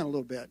sink in a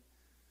little bit.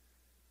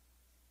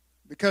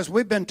 Because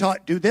we've been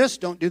taught, do this,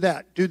 don't do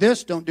that. Do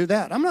this, don't do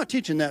that. I'm not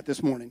teaching that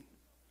this morning.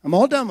 I'm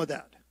all done with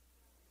that.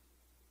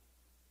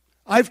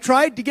 I've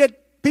tried to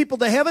get people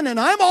to heaven, and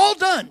I'm all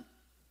done.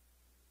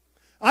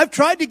 I've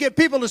tried to get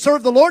people to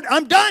serve the Lord.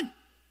 I'm done.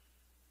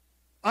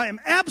 I am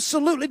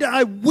absolutely done.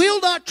 I will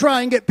not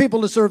try and get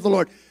people to serve the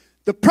Lord.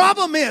 The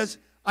problem is,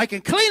 I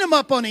can clean them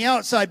up on the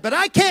outside, but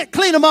I can't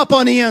clean them up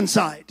on the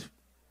inside.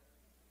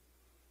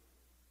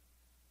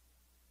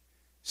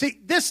 See,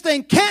 this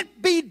thing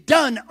can't be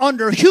done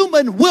under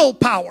human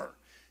willpower.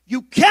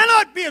 You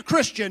cannot be a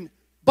Christian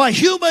by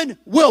human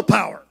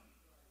willpower.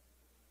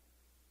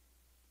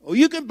 Oh,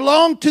 you can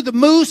belong to the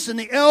moose and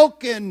the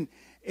elk and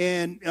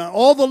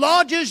all the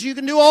lodges. You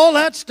can do all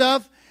that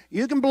stuff.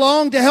 You can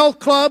belong to health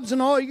clubs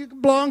and all. You can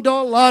belong to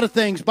a lot of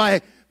things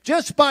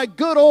just by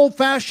good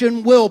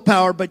old-fashioned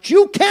willpower. But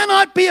you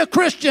cannot be a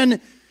Christian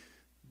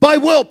by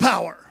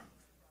willpower.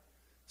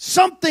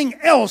 Something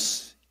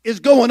else is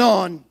going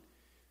on.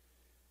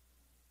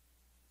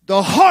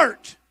 The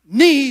heart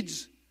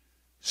needs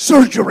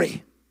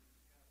surgery.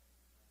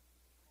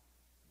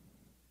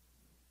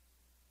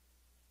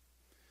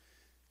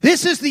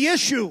 This is the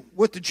issue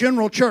with the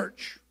general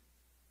church.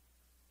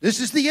 This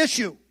is the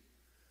issue.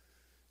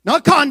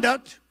 Not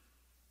conduct,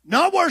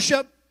 not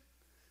worship,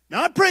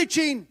 not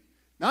preaching,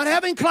 not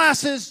having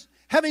classes,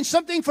 having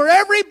something for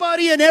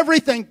everybody and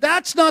everything.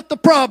 That's not the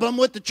problem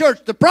with the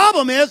church. The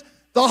problem is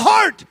the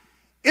heart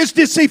is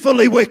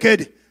deceitfully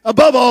wicked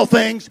above all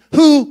things.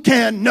 Who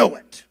can know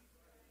it?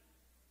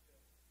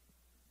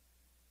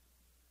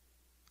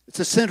 It's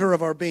the center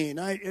of our being.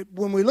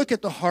 When we look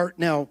at the heart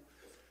now,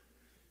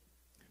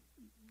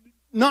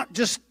 not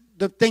just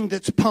the thing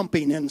that's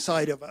pumping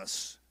inside of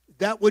us.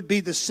 That would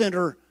be the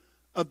center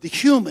of the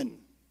human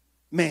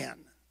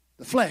man,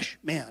 the flesh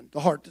man, the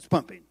heart that's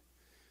pumping.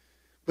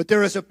 But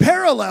there is a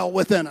parallel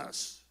within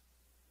us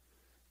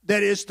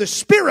that is the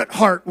spirit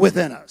heart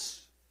within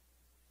us.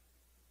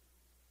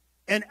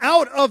 And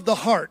out of the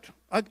heart,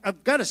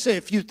 I've got to say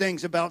a few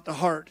things about the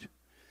heart.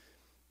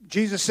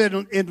 Jesus said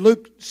in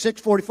Luke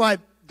 6:45,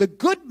 the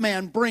good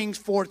man brings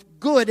forth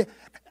good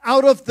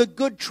out of the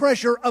good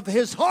treasure of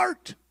his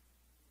heart.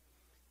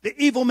 The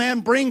evil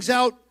man brings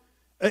out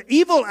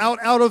evil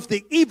out of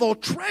the evil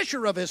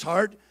treasure of his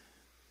heart.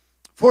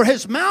 For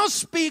his mouth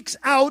speaks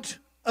out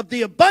of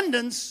the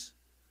abundance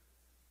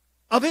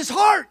of his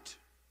heart.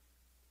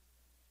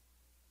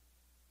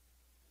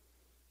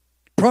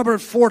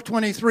 Proverbs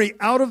 4:23,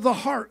 out of the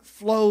heart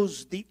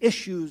flows the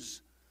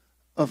issues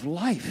of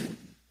life.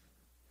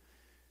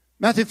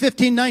 Matthew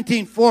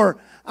 15:19, for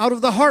out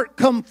of the heart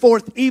come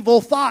forth evil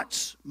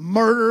thoughts,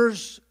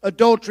 murders,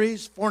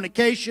 adulteries,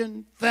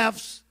 fornication,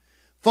 thefts,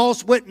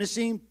 false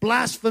witnessing,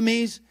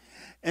 blasphemies,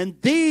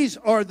 and these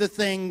are the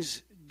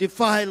things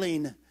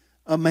defiling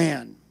a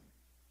man.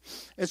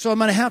 And so I'm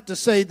going to have to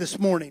say this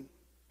morning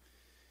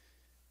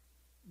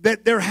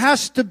that there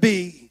has to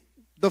be,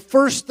 the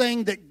first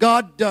thing that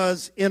God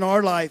does in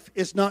our life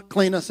is not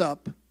clean us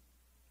up.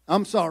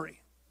 I'm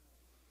sorry.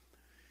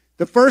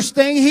 The first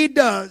thing He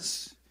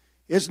does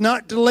is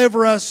not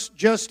deliver us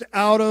just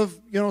out of,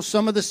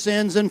 some of the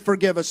sins and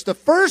forgive us. The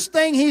first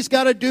thing He's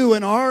got to do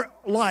in our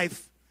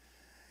life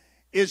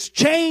is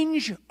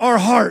change our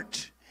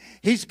heart.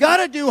 He's got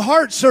to do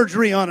heart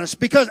surgery on us,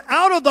 because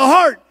out of the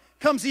heart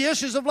comes the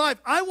issues of life.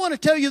 I want to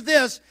tell you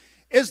this,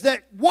 is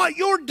that what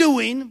you're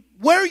doing,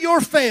 where you're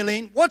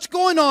failing, what's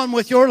going on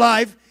with your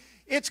life,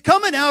 it's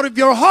coming out of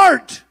your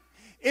heart.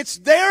 It's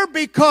there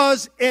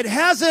because it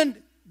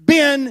hasn't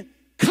been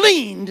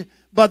cleaned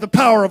by the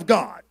power of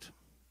God.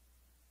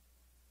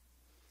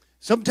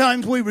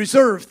 Sometimes we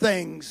reserve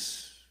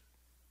things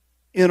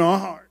in our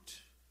heart.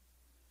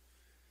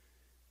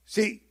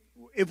 See,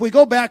 if we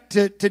go back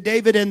to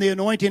David and the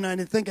anointing,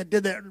 and I think I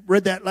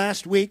read that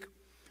last week,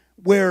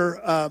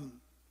 where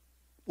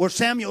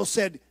Samuel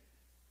said,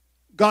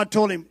 God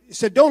told him, He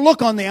said, don't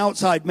look on the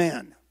outside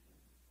man.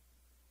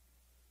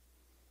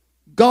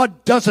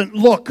 God doesn't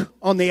look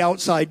on the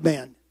outside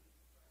man.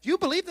 Do you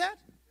believe that?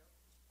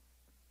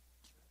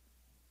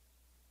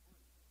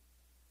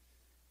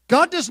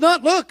 God does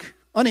not look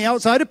on the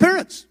outside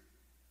appearance.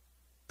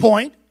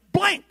 Point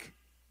blank.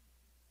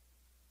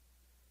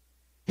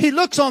 He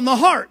looks on the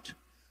heart.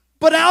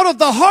 But out of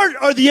the heart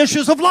are the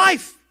issues of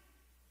life.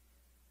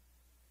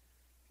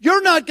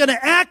 You're not going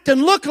to act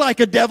and look like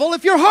a devil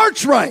if your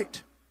heart's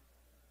right.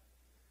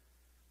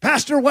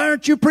 Pastor, why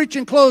aren't you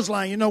preaching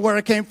clothesline? You know where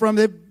I came from?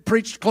 They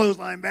preached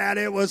clothesline bad.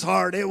 It was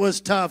hard. It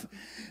was tough.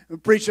 We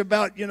preach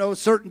about,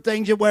 certain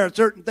things you wear,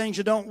 certain things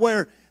you don't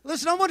wear.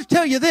 Listen, I want to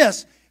tell you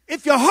this.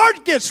 If your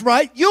heart gets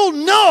right, you'll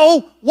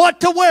know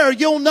what to wear.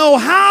 You'll know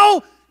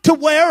how to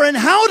wear and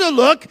how to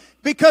look,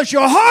 because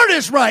your heart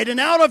is right. And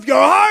out of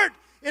your heart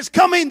is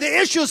coming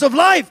the issues of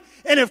life.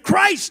 And if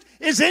Christ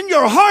is in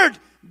your heart,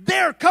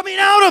 there, coming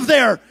out of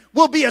there,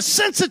 will be a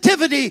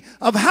sensitivity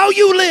of how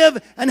you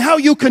live and how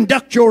you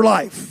conduct your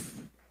life.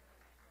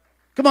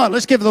 Come on,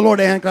 let's give the Lord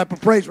a hand clap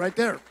of praise right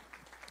there.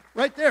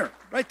 Right there,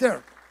 right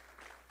there.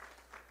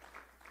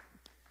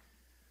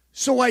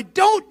 So I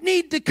don't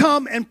need to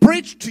come and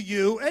preach to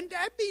you. And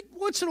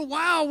once in a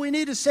while we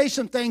need to say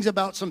some things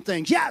about some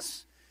things.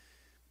 Yes.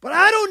 But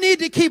I don't need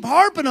to keep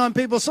harping on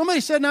people. Somebody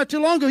said not too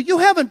long ago, you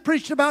haven't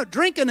preached about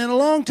drinking in a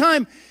long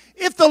time.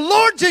 If the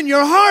Lord's in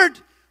your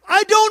heart,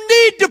 I don't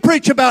need to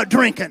preach about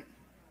drinking.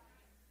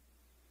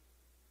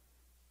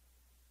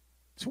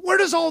 So where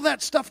does all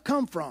that stuff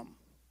come from?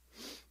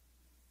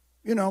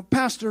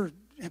 Pastor,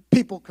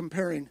 people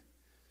comparing.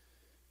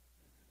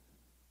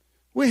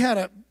 We had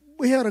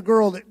a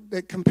girl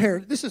that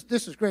compared. This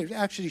is great.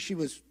 Actually, she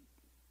was,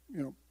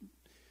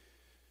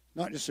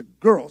 not just a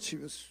girl. She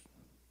was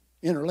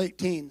in her late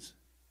teens.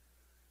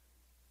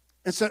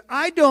 And said,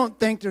 I don't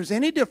think there's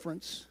any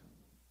difference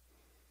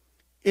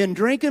in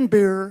drinking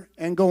beer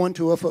and going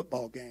to a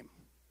football game.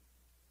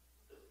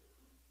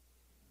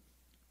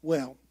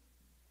 Well,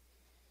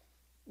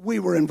 we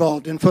were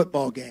involved in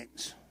football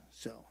games,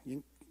 so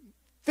you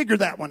figure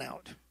that one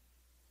out.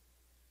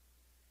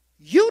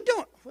 You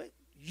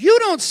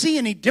don't see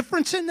any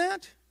difference in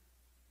that?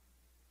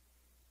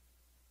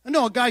 I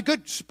know a guy,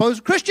 good,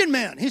 supposed Christian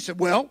man. He said,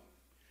 well,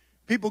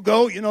 people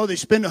go, they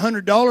spend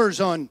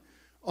 $100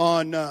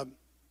 on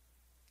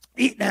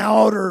eating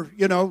out or,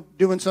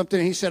 doing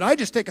something. He said, I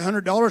just take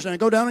 $100 and I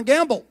go down and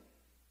gamble.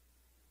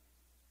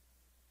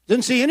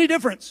 Didn't see any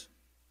difference.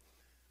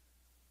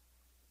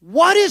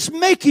 What is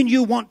making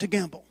you want to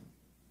gamble?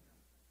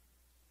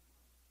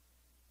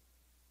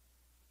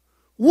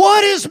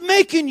 What is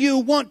making you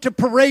want to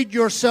parade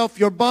yourself,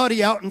 your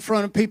body out in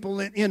front of people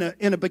in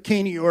a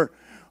bikini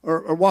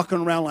or walking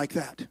around like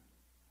that?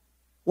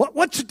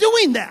 What's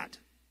doing that?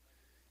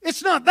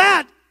 It's not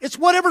that. It's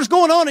whatever's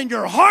going on in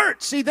your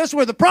heart. See, that's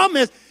where the problem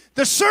is.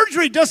 The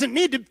surgery doesn't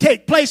need to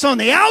take place on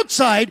the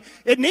outside.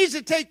 It needs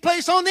to take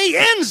place on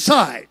the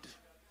inside.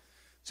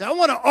 So I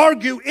want to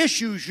argue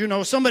issues.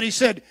 Somebody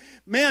said,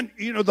 man,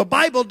 the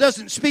Bible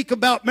doesn't speak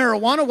about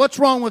marijuana. What's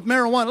wrong with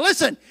marijuana?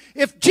 Listen,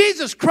 if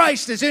Jesus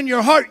Christ is in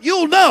your heart,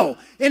 you'll know.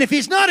 And if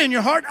He's not in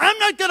your heart, I'm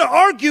not going to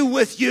argue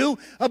with you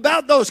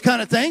about those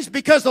kind of things,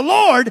 because the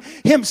Lord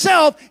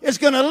Himself is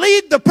going to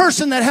lead the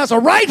person that has a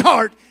right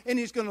heart, and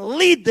He's going to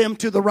lead them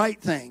to the right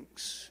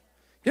things.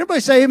 Can everybody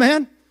say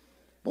amen?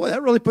 Boy,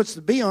 that really puts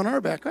the bee on our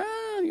back.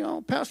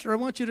 Pastor, I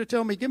want you to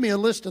tell me, give me a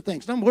list of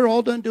things. No, we're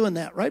all done doing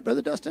that, right,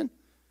 Brother Dustin?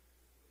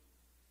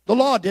 The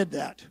law did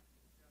that.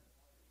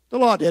 The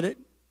law did it.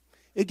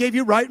 It gave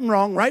you right and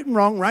wrong, right and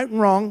wrong, right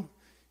and wrong.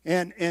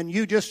 And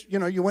you just,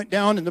 you went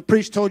down and the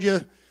priest told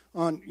you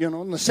on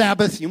the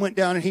Sabbath, you went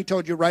down and he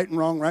told you right and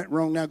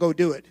wrong, now go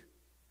do it.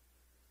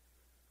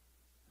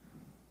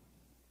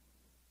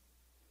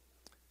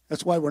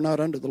 That's why we're not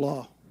under the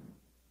law.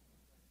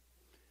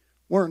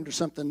 We're under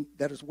something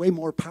that is way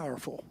more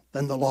powerful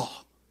than the law.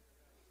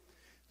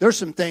 There's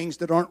some things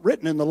that aren't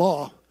written in the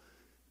law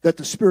that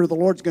the Spirit of the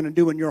Lord's going to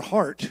do in your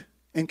heart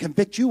and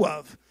convict you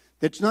of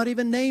that's not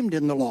even named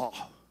in the law.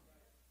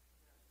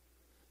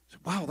 So,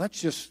 wow,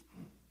 that's just...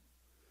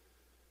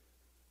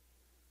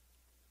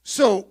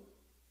 So,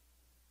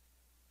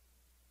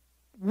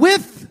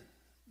 with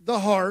the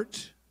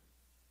heart,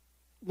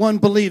 one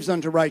believes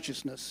unto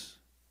righteousness.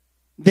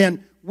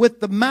 Then,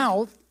 with the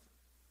mouth,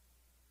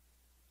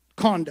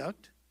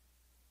 conduct,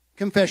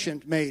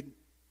 confession made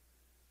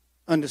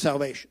unto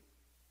salvation.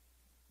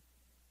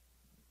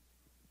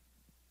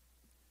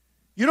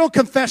 You don't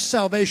confess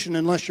salvation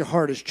unless your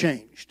heart is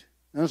changed.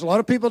 Now, there's a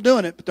lot of people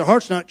doing it, but their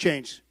heart's not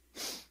changed.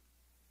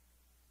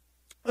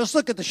 Let's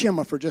look at the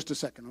Shema for just a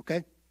second,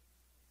 okay?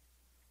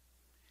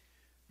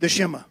 The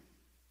Shema.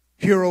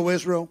 Hear, O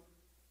Israel,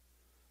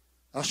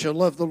 thou shalt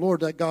love the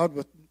Lord thy God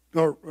with,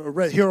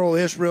 hear, O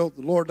Israel,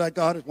 the Lord thy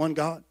God is one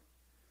God.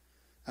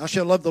 Thou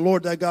shalt love the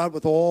Lord thy God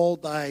with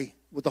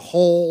with the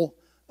whole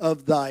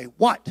of thy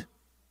what?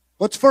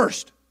 What's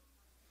first?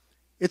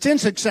 It's in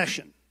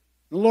succession.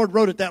 The Lord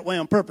wrote it that way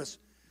on purpose.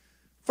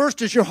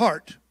 First is your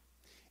heart.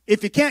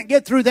 If you can't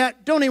get through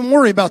that, don't even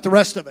worry about the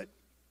rest of it.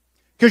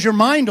 Because your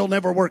mind will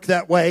never work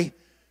that way.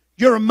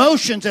 Your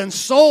emotions and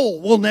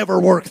soul will never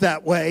work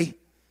that way.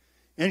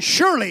 And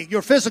surely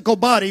your physical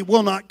body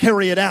will not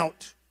carry it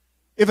out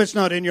if it's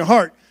not in your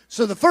heart.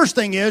 So the first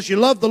thing is you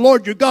love the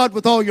Lord your God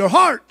with all your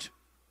heart.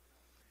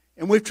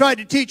 And we've tried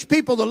to teach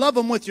people to love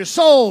Him with your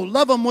soul,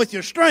 love Him with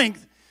your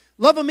strength,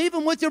 love Him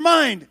even with your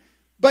mind.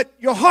 But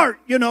your heart,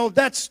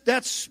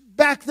 that's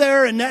back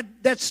there and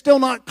that's still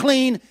not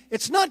clean.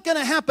 It's not going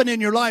to happen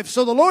in your life.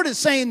 So the Lord is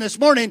saying this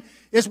morning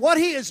is what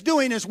He is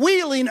doing is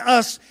wheeling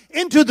us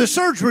into the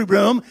surgery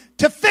room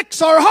to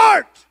fix our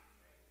heart.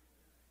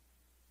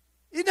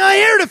 He's not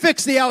here to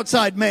fix the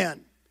outside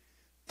man.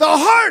 The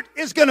heart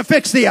is going to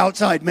fix the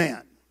outside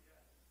man.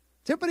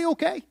 Is everybody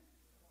okay?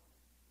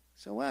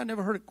 So, well, I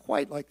never heard it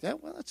quite like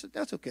that. Well,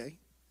 that's okay.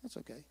 That's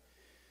okay.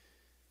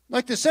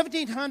 Like the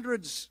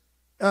 1700s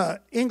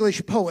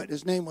English poet,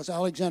 his name was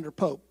Alexander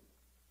Pope.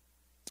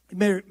 He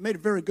made a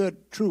very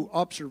good, true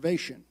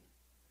observation.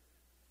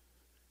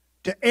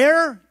 To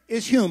err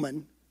is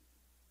human.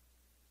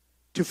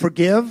 To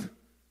forgive,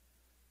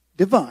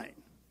 divine.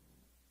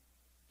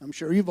 I'm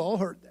sure you've all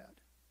heard that.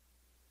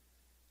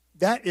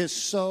 That is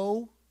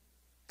so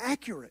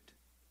accurate.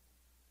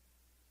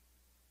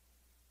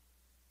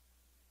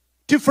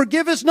 To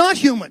forgive is not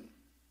human.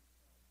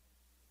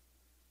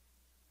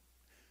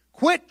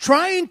 Quit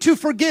trying to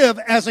forgive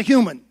as a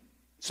human.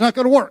 It's not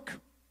going to work.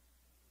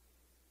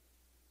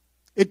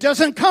 It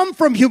doesn't come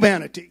from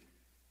humanity.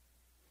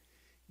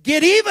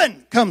 Get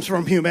even comes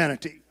from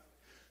humanity.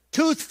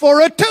 Tooth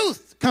for a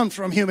tooth comes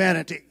from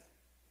humanity.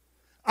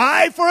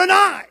 Eye for an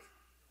eye.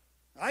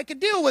 I can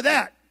deal with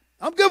that.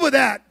 I'm good with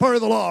that part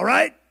of the law,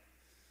 right?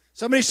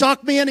 Somebody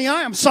socked me in the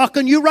eye, I'm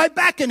socking you right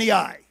back in the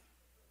eye.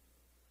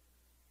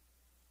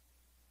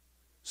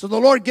 So the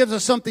Lord gives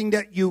us something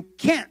that you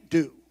can't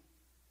do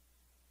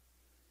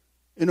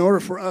in order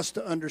for us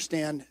to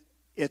understand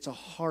it's a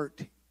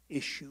heart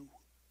issue.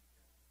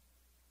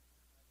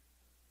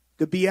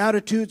 The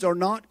Beatitudes are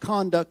not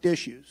conduct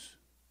issues.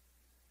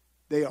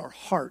 They are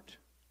heart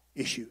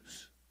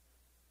issues.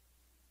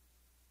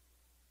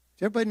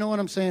 Does everybody know what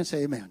I'm saying?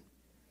 Say amen.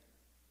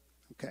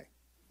 Okay.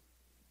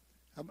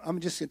 I'm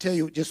just going to tell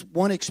you just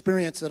one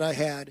experience that I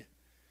had.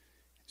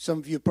 Some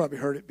of you have probably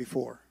heard it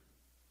before.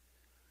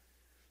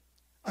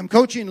 I'm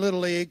coaching Little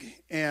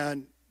League,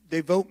 and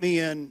they vote me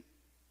in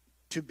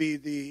to be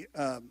the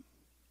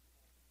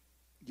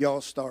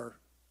All-Star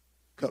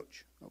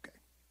coach. Okay.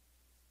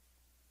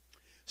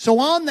 So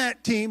on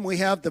that team, we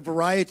have the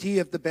variety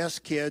of the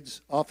best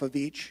kids off of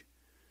each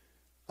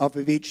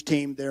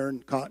team there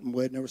in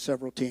Cottonwood. And there were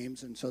several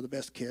teams, and so the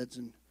best kids.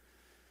 And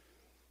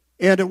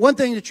one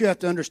thing that you have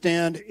to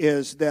understand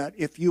is that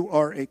if you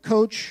are a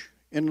coach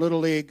in Little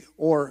League,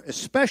 or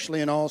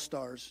especially in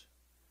All-Stars,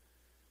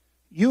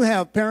 you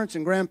have parents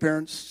and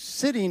grandparents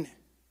sitting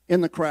in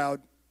the crowd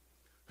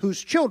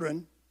whose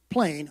children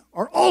playing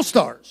are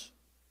all-stars.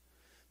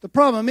 The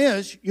problem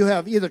is you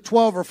have either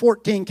 12 or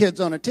 14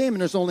 kids on a team, and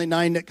there's only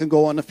 9 that can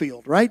go on the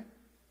field, right?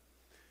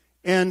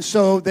 And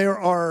so there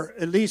are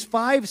at least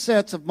 5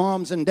 sets of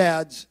moms and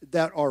dads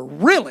that are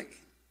really,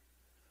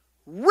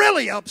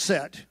 really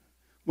upset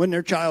when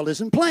their child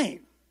isn't playing.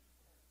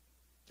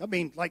 I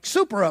mean, like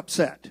super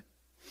upset.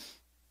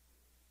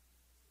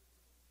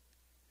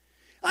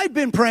 I'd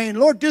been praying,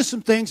 Lord, do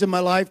some things in my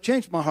life,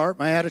 change my heart,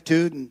 my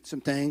attitude, and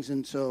some things.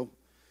 And so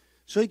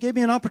He gave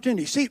me an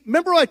opportunity. See,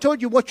 remember I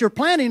told you what you're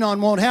planning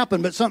on won't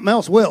happen, but something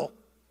else will.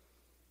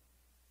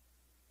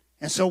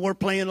 And so we're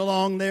playing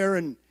along there,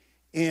 and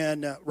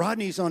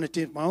Rodney's on the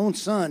team. My own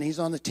son, he's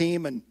on the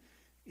team, and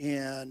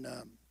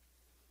the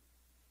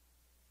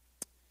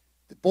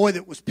boy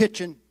that was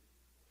pitching,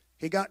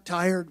 he got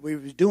tired. We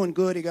was doing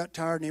good. He got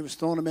tired, and he was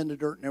throwing them in the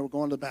dirt, and they were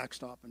going to the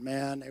backstop. And,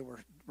 man, they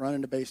were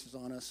running the bases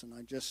on us, and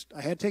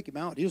I had to take him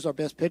out. He was our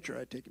best pitcher. I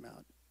had to take him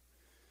out.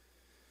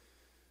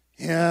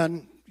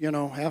 And,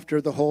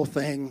 after the whole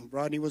thing,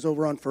 Rodney was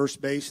over on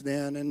first base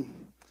then,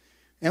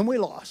 and we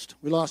lost.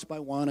 We lost by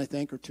 1, I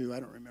think, or 2.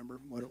 I don't remember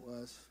what it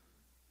was.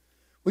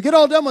 We get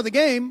all done with the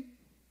game,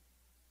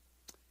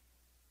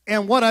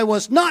 and what I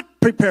was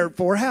not prepared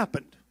for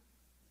happened.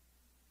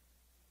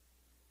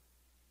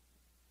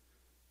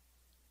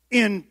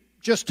 In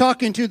just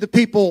talking to the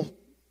people,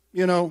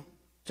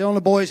 telling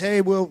the boys,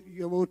 hey, we'll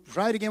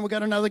try it again. We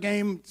got another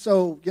game,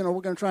 so, we're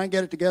going to try and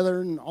get it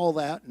together and all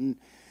that. And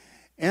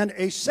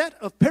a set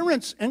of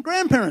parents and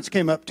grandparents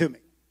came up to me.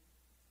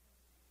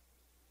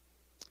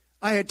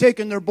 I had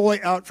taken their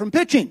boy out from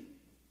pitching.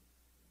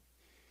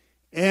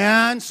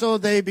 And so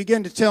they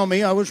began to tell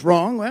me I was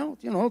wrong. Well,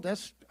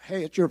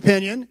 hey, it's your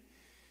opinion.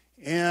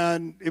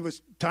 And it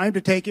was time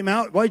to take him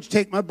out. Why'd you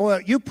take my boy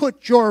out? You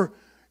put your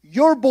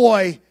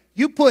boy,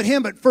 you put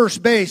him at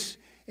first base,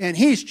 and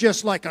he's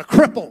just like a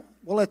cripple.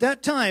 Well, at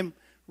that time,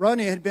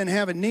 Rodney had been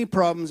having knee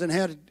problems and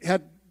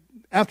had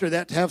after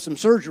that to have some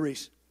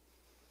surgeries.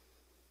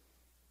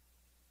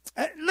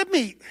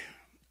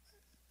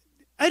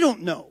 I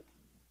don't know.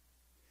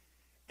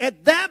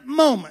 At that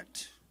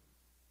moment,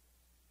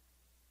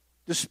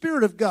 the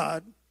Spirit of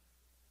God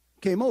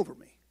came over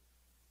me.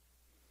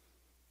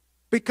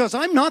 Because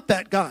I'm not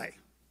that guy.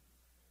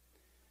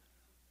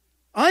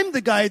 I'm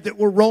the guy that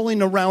we're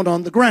rolling around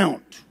on the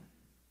ground.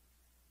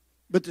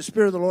 But the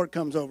Spirit of the Lord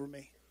comes over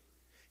me.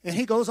 And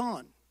he goes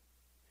on.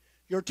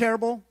 You're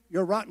terrible.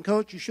 You're a rotten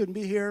coach. You shouldn't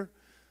be here.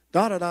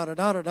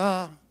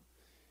 Da-da-da-da-da-da-da.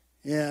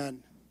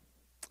 And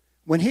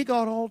when he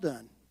got all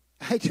done,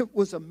 it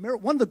was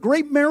one of the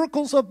great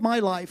miracles of my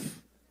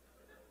life.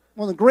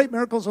 One of the great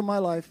miracles of my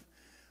life.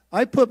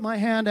 I put my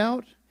hand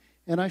out,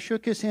 and I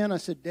shook his hand. I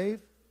said, Dave,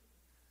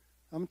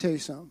 I'm going to tell you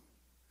something.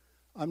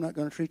 I'm not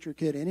going to treat your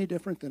kid any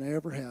different than I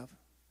ever have.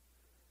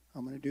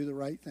 I'm going to do the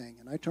right thing.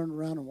 And I turned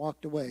around and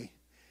walked away.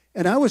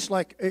 And I was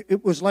like,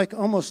 it was like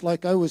almost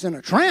like I was in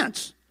a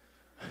trance.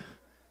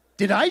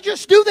 Did I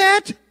just do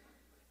that?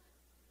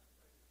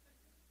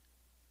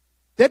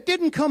 That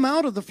didn't come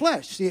out of the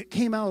flesh. See, it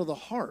came out of the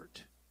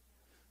heart.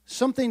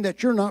 Something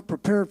that you're not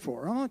prepared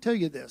for. I want to tell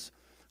you this.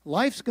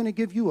 Life's going to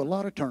give you a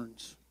lot of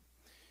turns.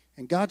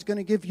 And God's going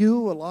to give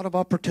you a lot of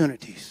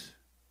opportunities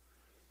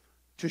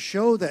to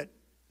show that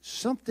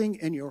something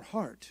in your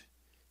heart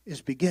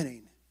is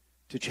beginning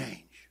to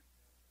change.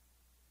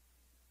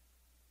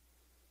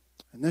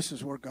 And this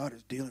is where God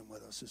is dealing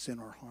with us. It's in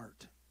our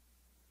heart.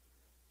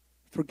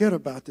 Forget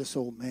about this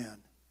old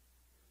man.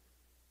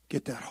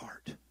 Get that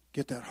heart.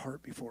 Get that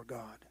heart before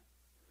God.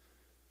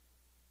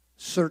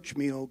 Search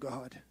me, O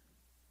God,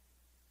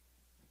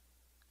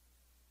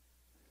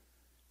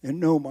 and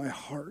know my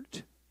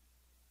heart.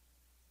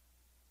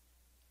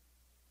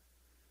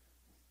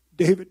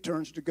 David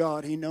turns to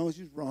God. He knows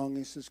he's wrong.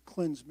 He says,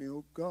 cleanse me,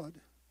 O God.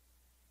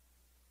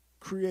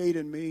 Create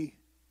in me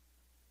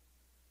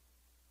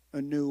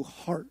a new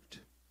heart.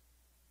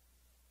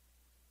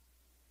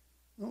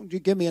 Won't you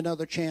give me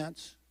another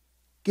chance?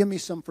 Give me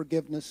some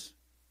forgiveness.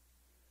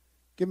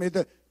 Give me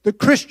the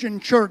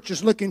Christian church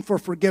is looking for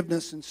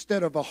forgiveness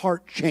instead of a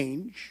heart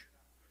change.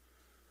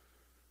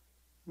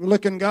 We're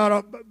looking God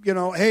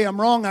up, hey, I'm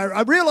wrong.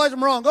 I realize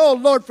I'm wrong. Oh,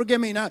 Lord, forgive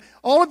me. Now,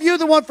 all of you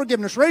that want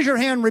forgiveness, raise your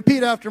hand and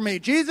repeat after me.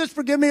 Jesus,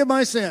 forgive me of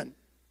my sin.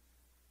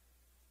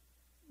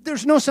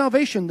 There's no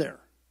salvation there.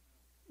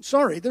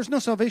 Sorry, there's no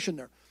salvation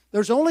there.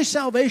 There's only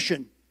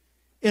salvation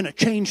in a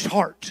changed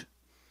heart.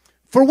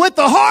 For with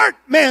the heart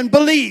man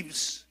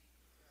believes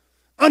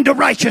unto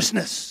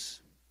righteousness.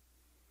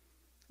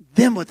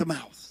 Then with the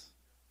mouth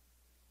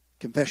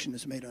confession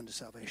is made unto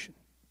salvation.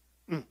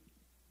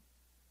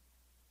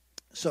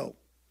 So,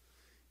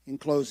 in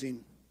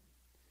closing,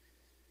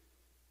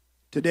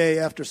 today,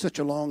 after such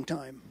a long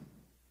time,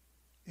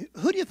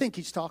 who do you think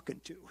he's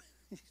talking to?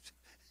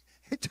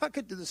 He's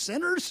talking to the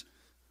sinners?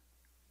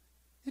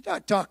 He's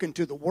not talking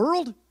to the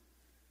world.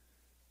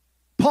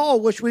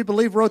 Paul, which we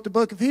believe wrote the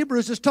book of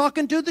Hebrews, is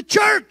talking to the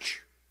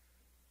church.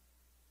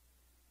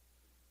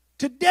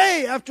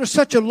 Today, after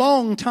such a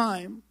long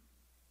time,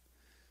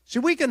 see,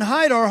 we can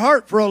hide our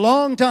heart for a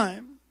long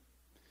time.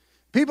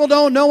 People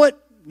don't know it.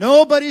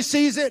 Nobody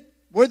sees it.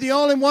 We're the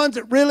only ones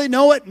that really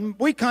know it, and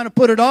we kind of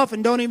put it off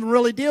and don't even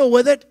really deal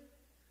with it.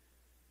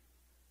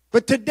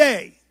 But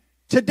today,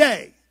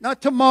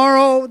 not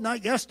tomorrow,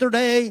 not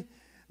yesterday,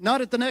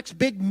 not at the next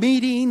big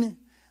meeting,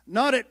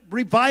 not at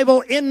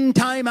revival, end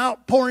time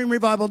outpouring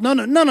revival,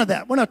 none of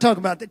that. We're not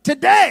talking about that.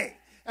 Today,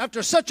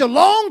 after such a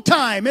long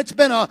time, it's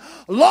been a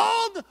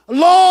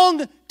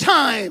long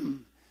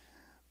time.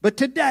 But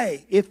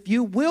today, if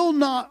you will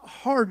not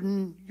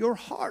harden your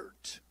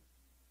heart,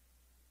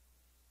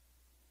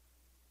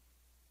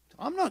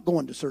 I'm not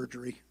going to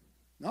surgery.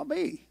 Not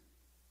me.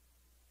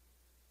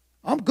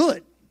 I'm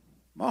good.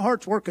 My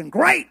heart's working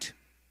great.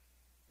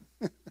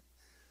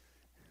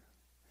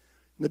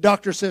 The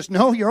doctor says,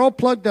 no, you're all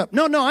plugged up.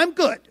 No, I'm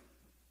good.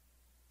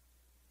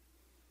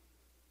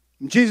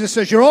 And Jesus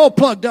says, you're all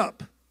plugged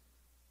up.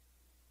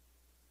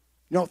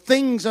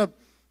 Things of,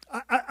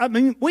 I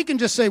mean, we can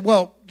just say,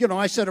 well,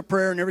 I said a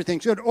prayer and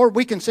everything's good. Or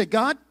we can say,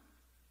 God,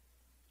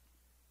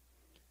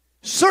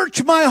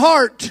 Search my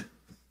heart.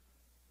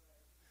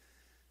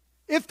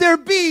 If there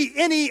be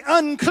any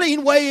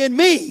unclean way in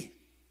me.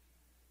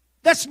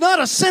 That's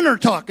not a sinner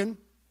talking.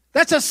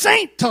 That's a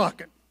saint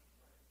talking.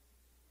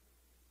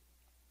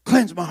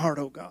 Cleanse my heart,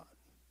 O God.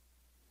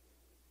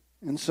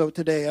 And so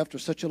today, after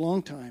such a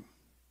long time,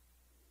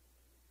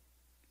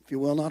 if you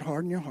will not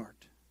harden your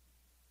heart,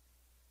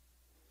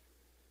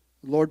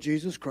 the Lord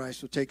Jesus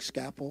Christ will take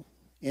scalpel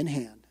in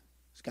hand,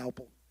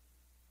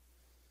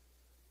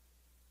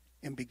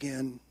 and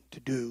begin to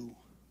do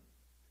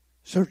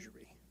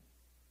surgery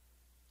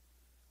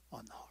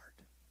on the heart.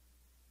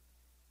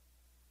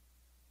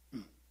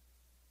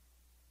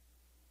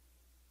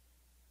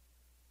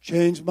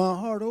 Change my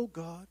heart, O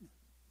God.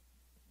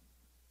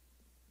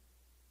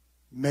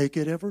 Make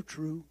it ever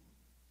true.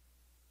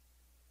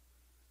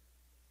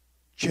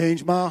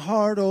 Change my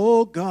heart,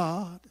 O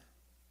God.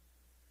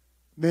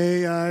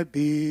 May I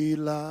be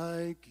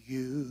like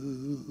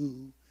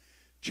you.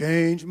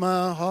 Change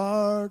my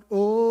heart,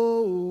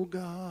 O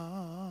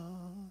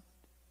God.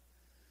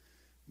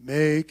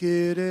 Make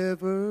it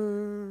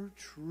ever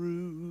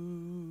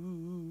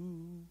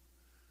true.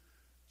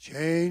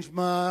 Change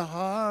my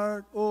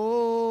heart,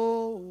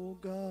 O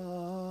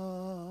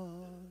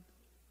God.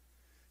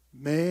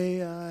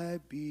 May I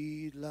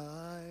be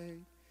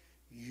like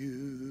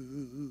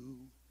you.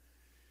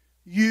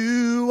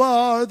 You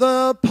are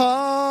the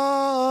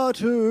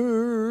potter.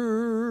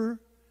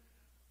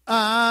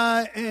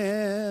 I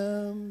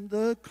am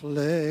the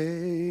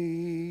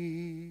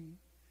clay.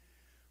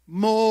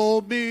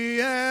 Mold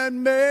me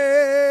and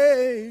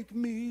make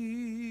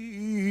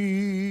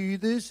me.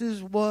 This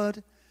is what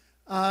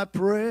I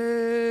pray.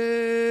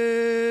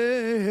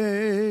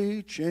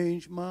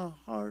 Change my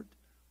heart,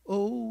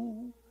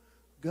 oh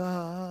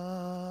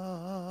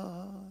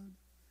God.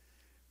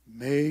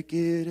 Make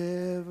it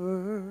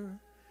ever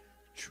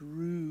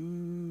true.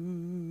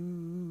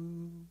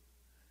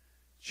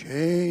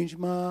 Change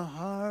my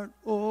heart,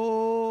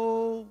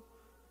 oh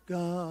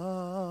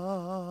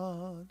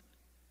God.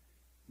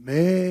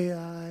 May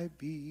I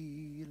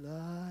be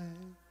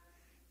like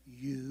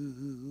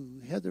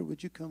you. Heather,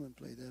 would you come and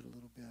play that a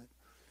little bit?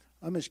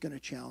 I'm just going to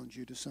challenge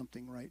you to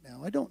something right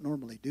now. I don't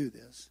normally do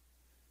this.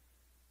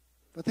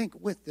 But I think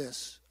with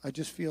this, I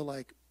just feel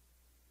like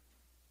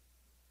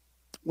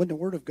when the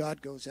Word of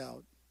God goes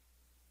out,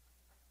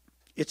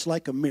 it's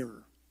like a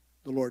mirror,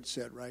 the Lord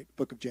said, right?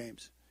 Book of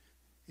James.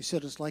 He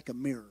said it's like a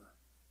mirror.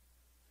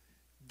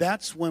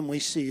 That's when we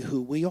see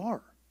who we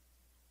are.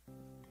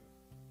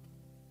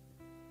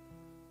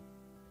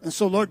 And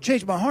so, Lord,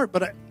 change my heart.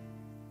 But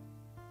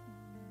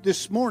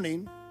this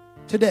morning,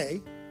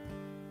 today,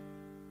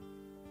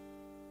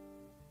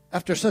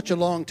 after such a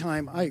long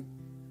time, I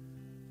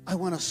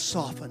want to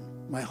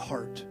soften my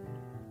heart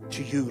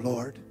to you,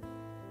 Lord.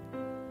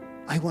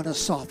 I want to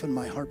soften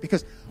my heart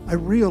because I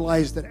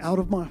realize that out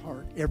of my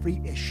heart,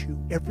 every issue,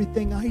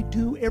 everything I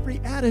do, every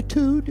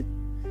attitude,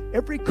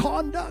 every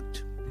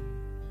conduct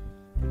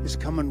is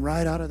coming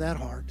right out of that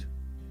heart.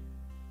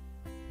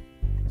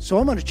 So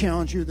I'm going to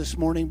challenge you this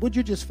morning. Would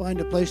you just find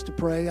a place to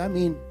pray? I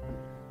mean,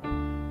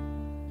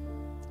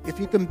 if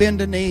you can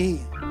bend a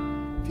knee,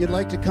 if you'd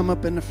like to come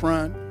up in the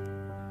front,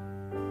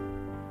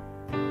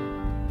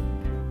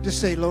 just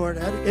say, Lord,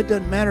 it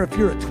doesn't matter if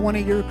you're a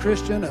 20-year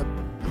Christian, a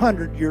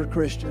 100-year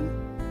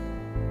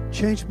Christian.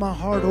 Change my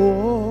heart,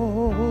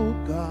 oh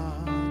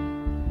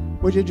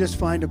God. Would you just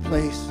find a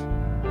place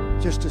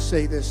just to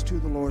say this to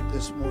the Lord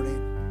this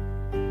morning?